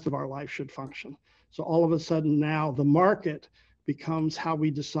the rest of our life should function. So all of a sudden now the market becomes how we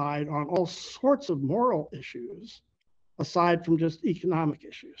decide on all sorts of moral issues, aside from just economic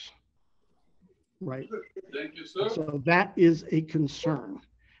issues, right? Thank you, sir. So that is a concern.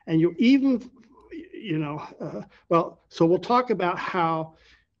 And you even, so we'll talk about how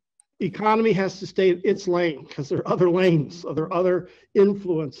economy has to stay in its lane because there are other lanes, there are other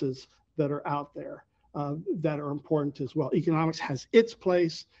influences that are out there. That are important as well. Economics has its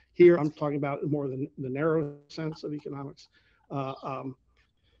place here. I'm talking about more the narrow sense of economics, but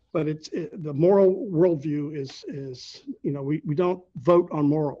the moral worldview is we don't vote on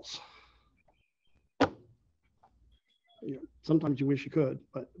morals. Sometimes you wish you could,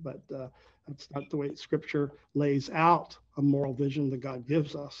 but that's not the way Scripture lays out a moral vision that God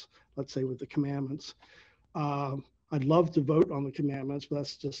gives us. Let's say with the commandments. I'd love to vote on the commandments, but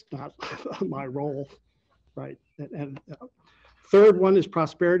that's just not my role, right? And third one is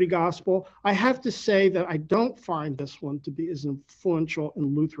prosperity gospel. I have to say that I don't find this one to be as influential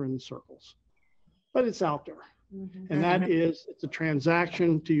in Lutheran circles, but it's out there. And that is, it's a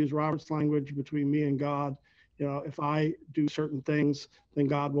transaction, to use Robert's language, between me and God. If I do certain things, then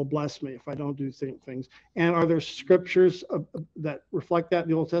God will bless me if I don't do things. And are there scriptures that reflect that in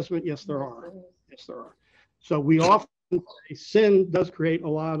the Old Testament? Yes, there are. Yes, there are. So we often say sin does create a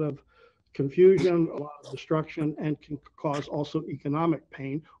lot of confusion, a lot of destruction, and can cause also economic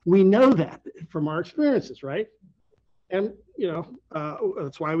pain. We know that from our experiences, right? And,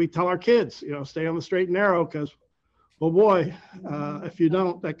 that's why we tell our kids, stay on the straight and narrow because, oh boy, if you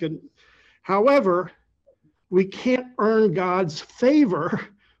don't, that could. However, we can't earn God's favor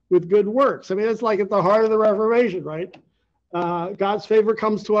with good works. I mean, it's like at the heart of the Reformation, right? God's favor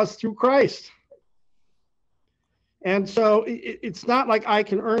comes to us through Christ. And so it's not like I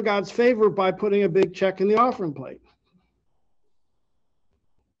can earn God's favor by putting a big check in the offering plate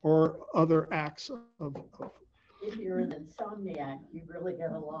or other acts of If you're an insomniac, you really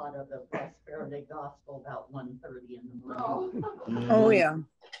get a lot of the prosperity gospel about 1:30 in the morning. Oh, yeah.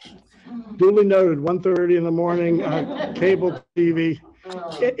 duly noted, 1:30 in the morning, cable TV.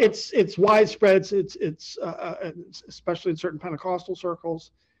 It's widespread. It's especially in certain Pentecostal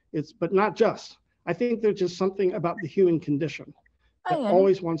circles. But not just. I think there's just something about the human condition that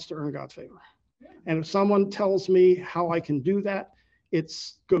always wants to earn God's favor. And if someone tells me how I can do that, it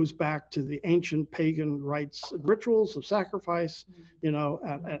goes back to the ancient pagan rites and rituals of sacrifice. You know,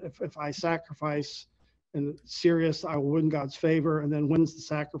 if I sacrifice and serious, I will win God's favor, and then when's the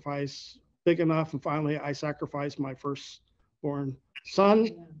sacrifice big enough? And finally, I sacrifice my firstborn son.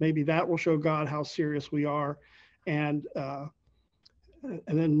 Maybe that will show God how serious we are. And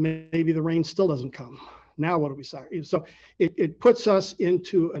then maybe the rain still doesn't come. Now what do we sacrifice? So it puts us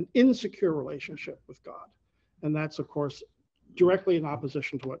into an insecure relationship with God. And that's, of course, directly in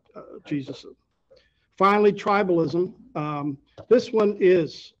opposition to what Jesus said. Finally, tribalism. This one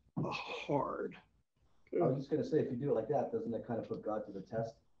is hard. I was just going to say, if you do it like that, doesn't that kind of put God to the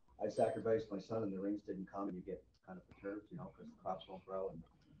test? I sacrificed my son and the rains didn't come, and you get kind of perturbed, you know, because the crops won't grow. And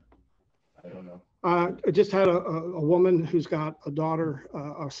I don't know. I just had a woman who's got a daughter,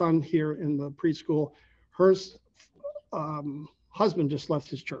 a son here in the preschool. Her husband just left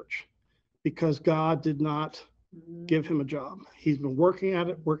his church because God did not give him a job. He's been working at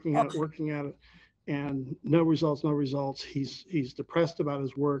it, and no results. He's depressed about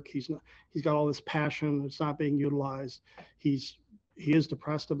his work. He's got all this passion. It's not being utilized. He is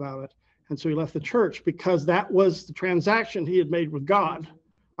depressed about it. And so he left the church because that was the transaction he had made with God.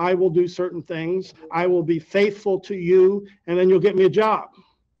 I will do certain things. I will be faithful to you, and then you'll get me a job.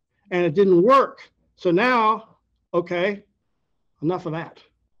 And it didn't work. So now, okay, enough of that.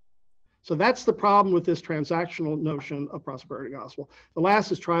 So that's the problem with this transactional notion of prosperity gospel. The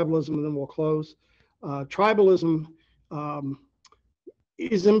last is tribalism, and then we'll close. Tribalism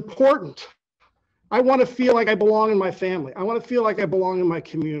is important. I want to feel like I belong in my family. I want to feel like I belong in my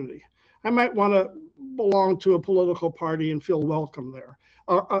community. I might want to belong to a political party and feel welcome there,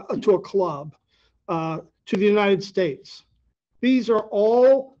 or to a club, to the United States. These are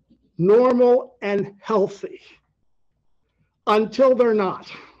all normal and healthy until they're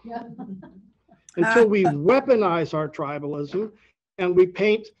not. Yeah. Until we weaponize our tribalism and we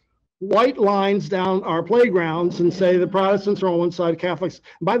paint white lines down our playgrounds and say the Protestants are on one side, Catholics.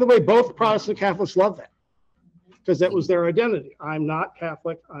 By the way, both Protestant Catholics love that because that was their identity. I'm not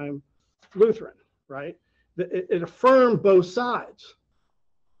Catholic, I'm Lutheran, right? It affirmed both sides.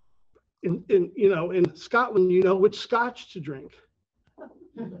 In Scotland, you know which scotch to drink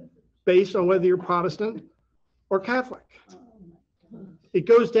based on whether you're Protestant or Catholic. It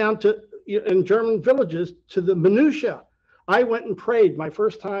goes down to, in German villages, to the minutia. I went and prayed my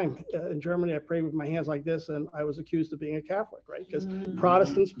first time in Germany. I prayed with my hands like this, and I was accused of being a Catholic, right? Because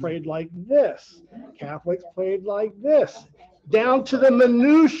Protestants prayed like this. Catholics prayed like this, down to the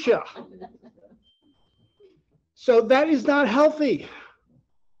minutia. So that is not healthy.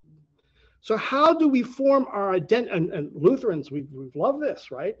 So how do we form our identity? And Lutherans, we've loved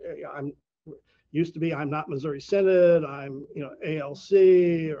this, right? I'm not Missouri Synod, I'm, ALC,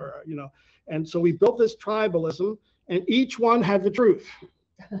 or, and so we built this tribalism, and each one had the truth.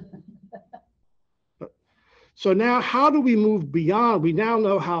 So now how do we move beyond? We now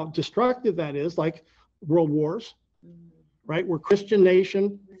know how destructive that is, like world wars, right? We're Christian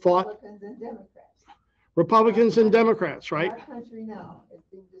nation, fought Republicans and Democrats, right? Our country now is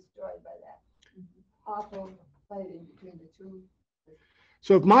being destroyed by that. Awful fighting between the two.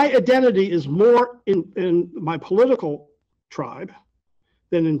 So if my identity is more in my political tribe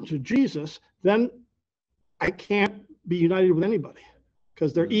than into Jesus, then I can't be united with anybody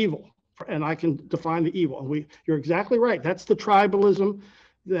because they're evil, and I can define the evil. And you're exactly right. That's the tribalism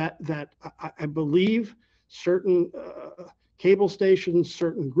that I believe certain cable stations,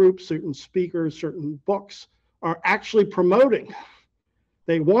 certain groups, certain speakers, certain books are actually promoting.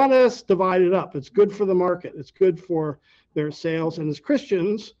 They want us divided up. It's good for the market. It's good for their sales. And as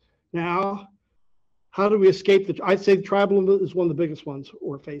Christians, now, how do we escape I'd say tribalism is one of the biggest ones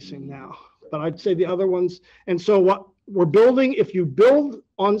we're facing now. But I'd say the other ones. And so what we're building, if you build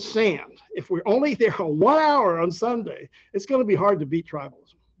on sand, if we're only there 1 hour on Sunday, it's going to be hard to beat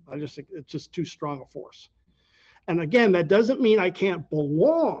tribalism. I just think it's just too strong a force. And again, that doesn't mean I can't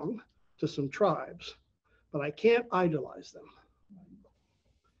belong to some tribes, but I can't idolize them.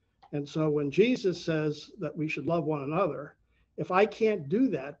 And so when Jesus says that we should love one another, if I can't do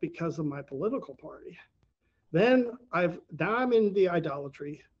that because of my political party, Then now I'm in the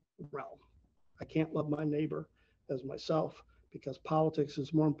idolatry realm. I can't love my neighbor as myself because politics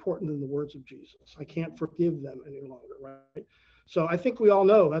is more important than the words of Jesus. I can't forgive them any longer, right? So I think we all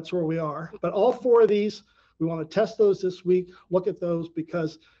know that's where we are. But all four of these, we want to test those this week, look at those,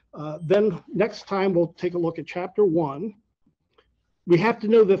 because then next time we'll take a look at chapter 1. We have to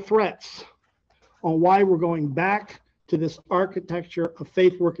know the threats on why we're going back to this architecture of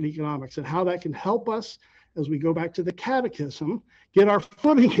faith, work, and economics, and how that can help us as we go back to the catechism, get our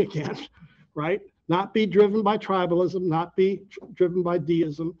footing again, right? Not be driven by tribalism, not be driven by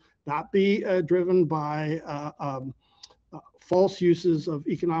deism, not be driven by false uses of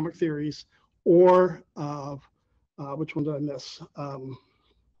economic theories, or which one did I miss?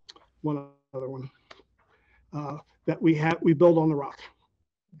 One other one. That we build on the rock.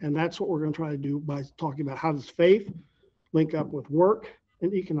 And that's what we're going to try to do by talking about how does faith link up with work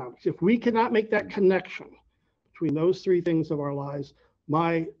and economics. If we cannot make that connection between those three things of our lives,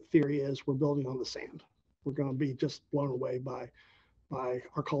 my theory is we're building on the sand. We're going to be just blown away by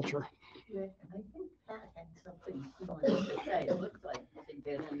our culture. Rick, I think Pat had something similar to say. It looks like he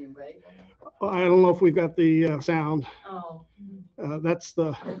did anyway. I don't know if we've got the sound. Oh. That's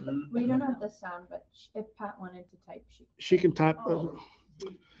the. We don't have the sound, but if Pat wanted to type, she can type.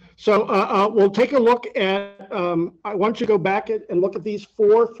 So we'll take a look at, I want you to go back and look at these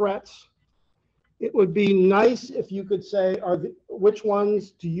 4 threats. It would be nice if you could say, which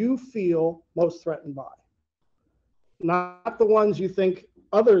ones do you feel most threatened by? Not the ones you think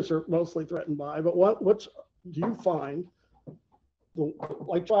others are mostly threatened by, but which do you find,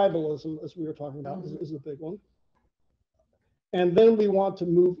 like tribalism, as we were talking about, is a big one. And then we want to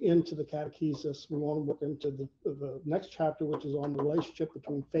move into the catechesis. We want to look into the next chapter, which is on the relationship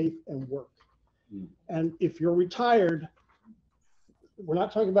between faith and work. And if you're retired, we're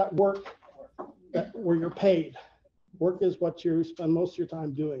not talking about work where you're paid. Work is what you spend most of your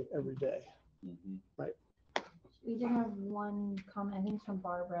time doing every day, right? We did have one comment, I think it's from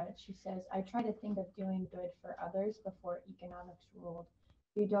Barbara. She says, I try to think of doing good for others before economics ruled.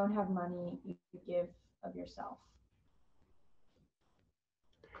 If you don't have money, you give of yourself.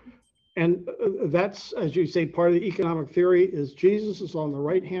 And that's, as you say, part of the economic theory is Jesus is on the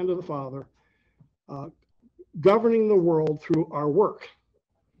right hand of the Father, governing the world through our work.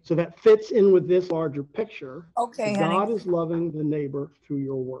 So that fits in with this larger picture. Okay, God honey. is loving the neighbor through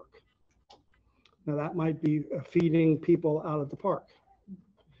your work. Now that might be feeding people out at the park.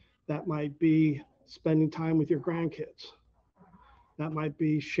 That might be spending time with your grandkids. That might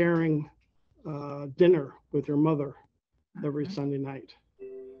be sharing dinner with your mother every Sunday night.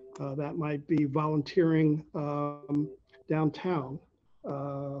 That might be volunteering downtown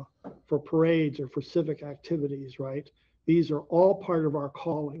for parades or for civic activities, right? These are all part of our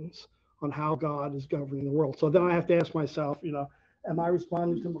callings on how God is governing the world. So then I have to ask myself, am I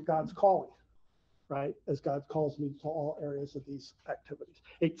responding to God's calling, right? As God calls me to all areas of these activities.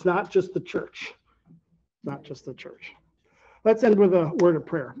 It's not just the church, not just the church. Let's end with a word of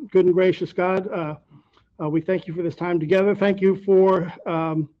prayer. Good and gracious God, we thank you for this time together. Thank you for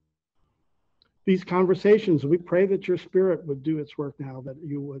these conversations. We pray that your Spirit would do its work now, that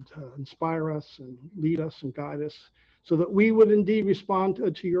you would inspire us and lead us and guide us so that we would indeed respond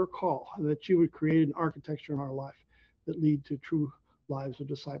to your call, and that you would create an architecture in our life that lead to true lives of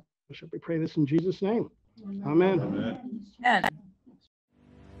discipleship. We pray this in Jesus' name. Amen. Amen.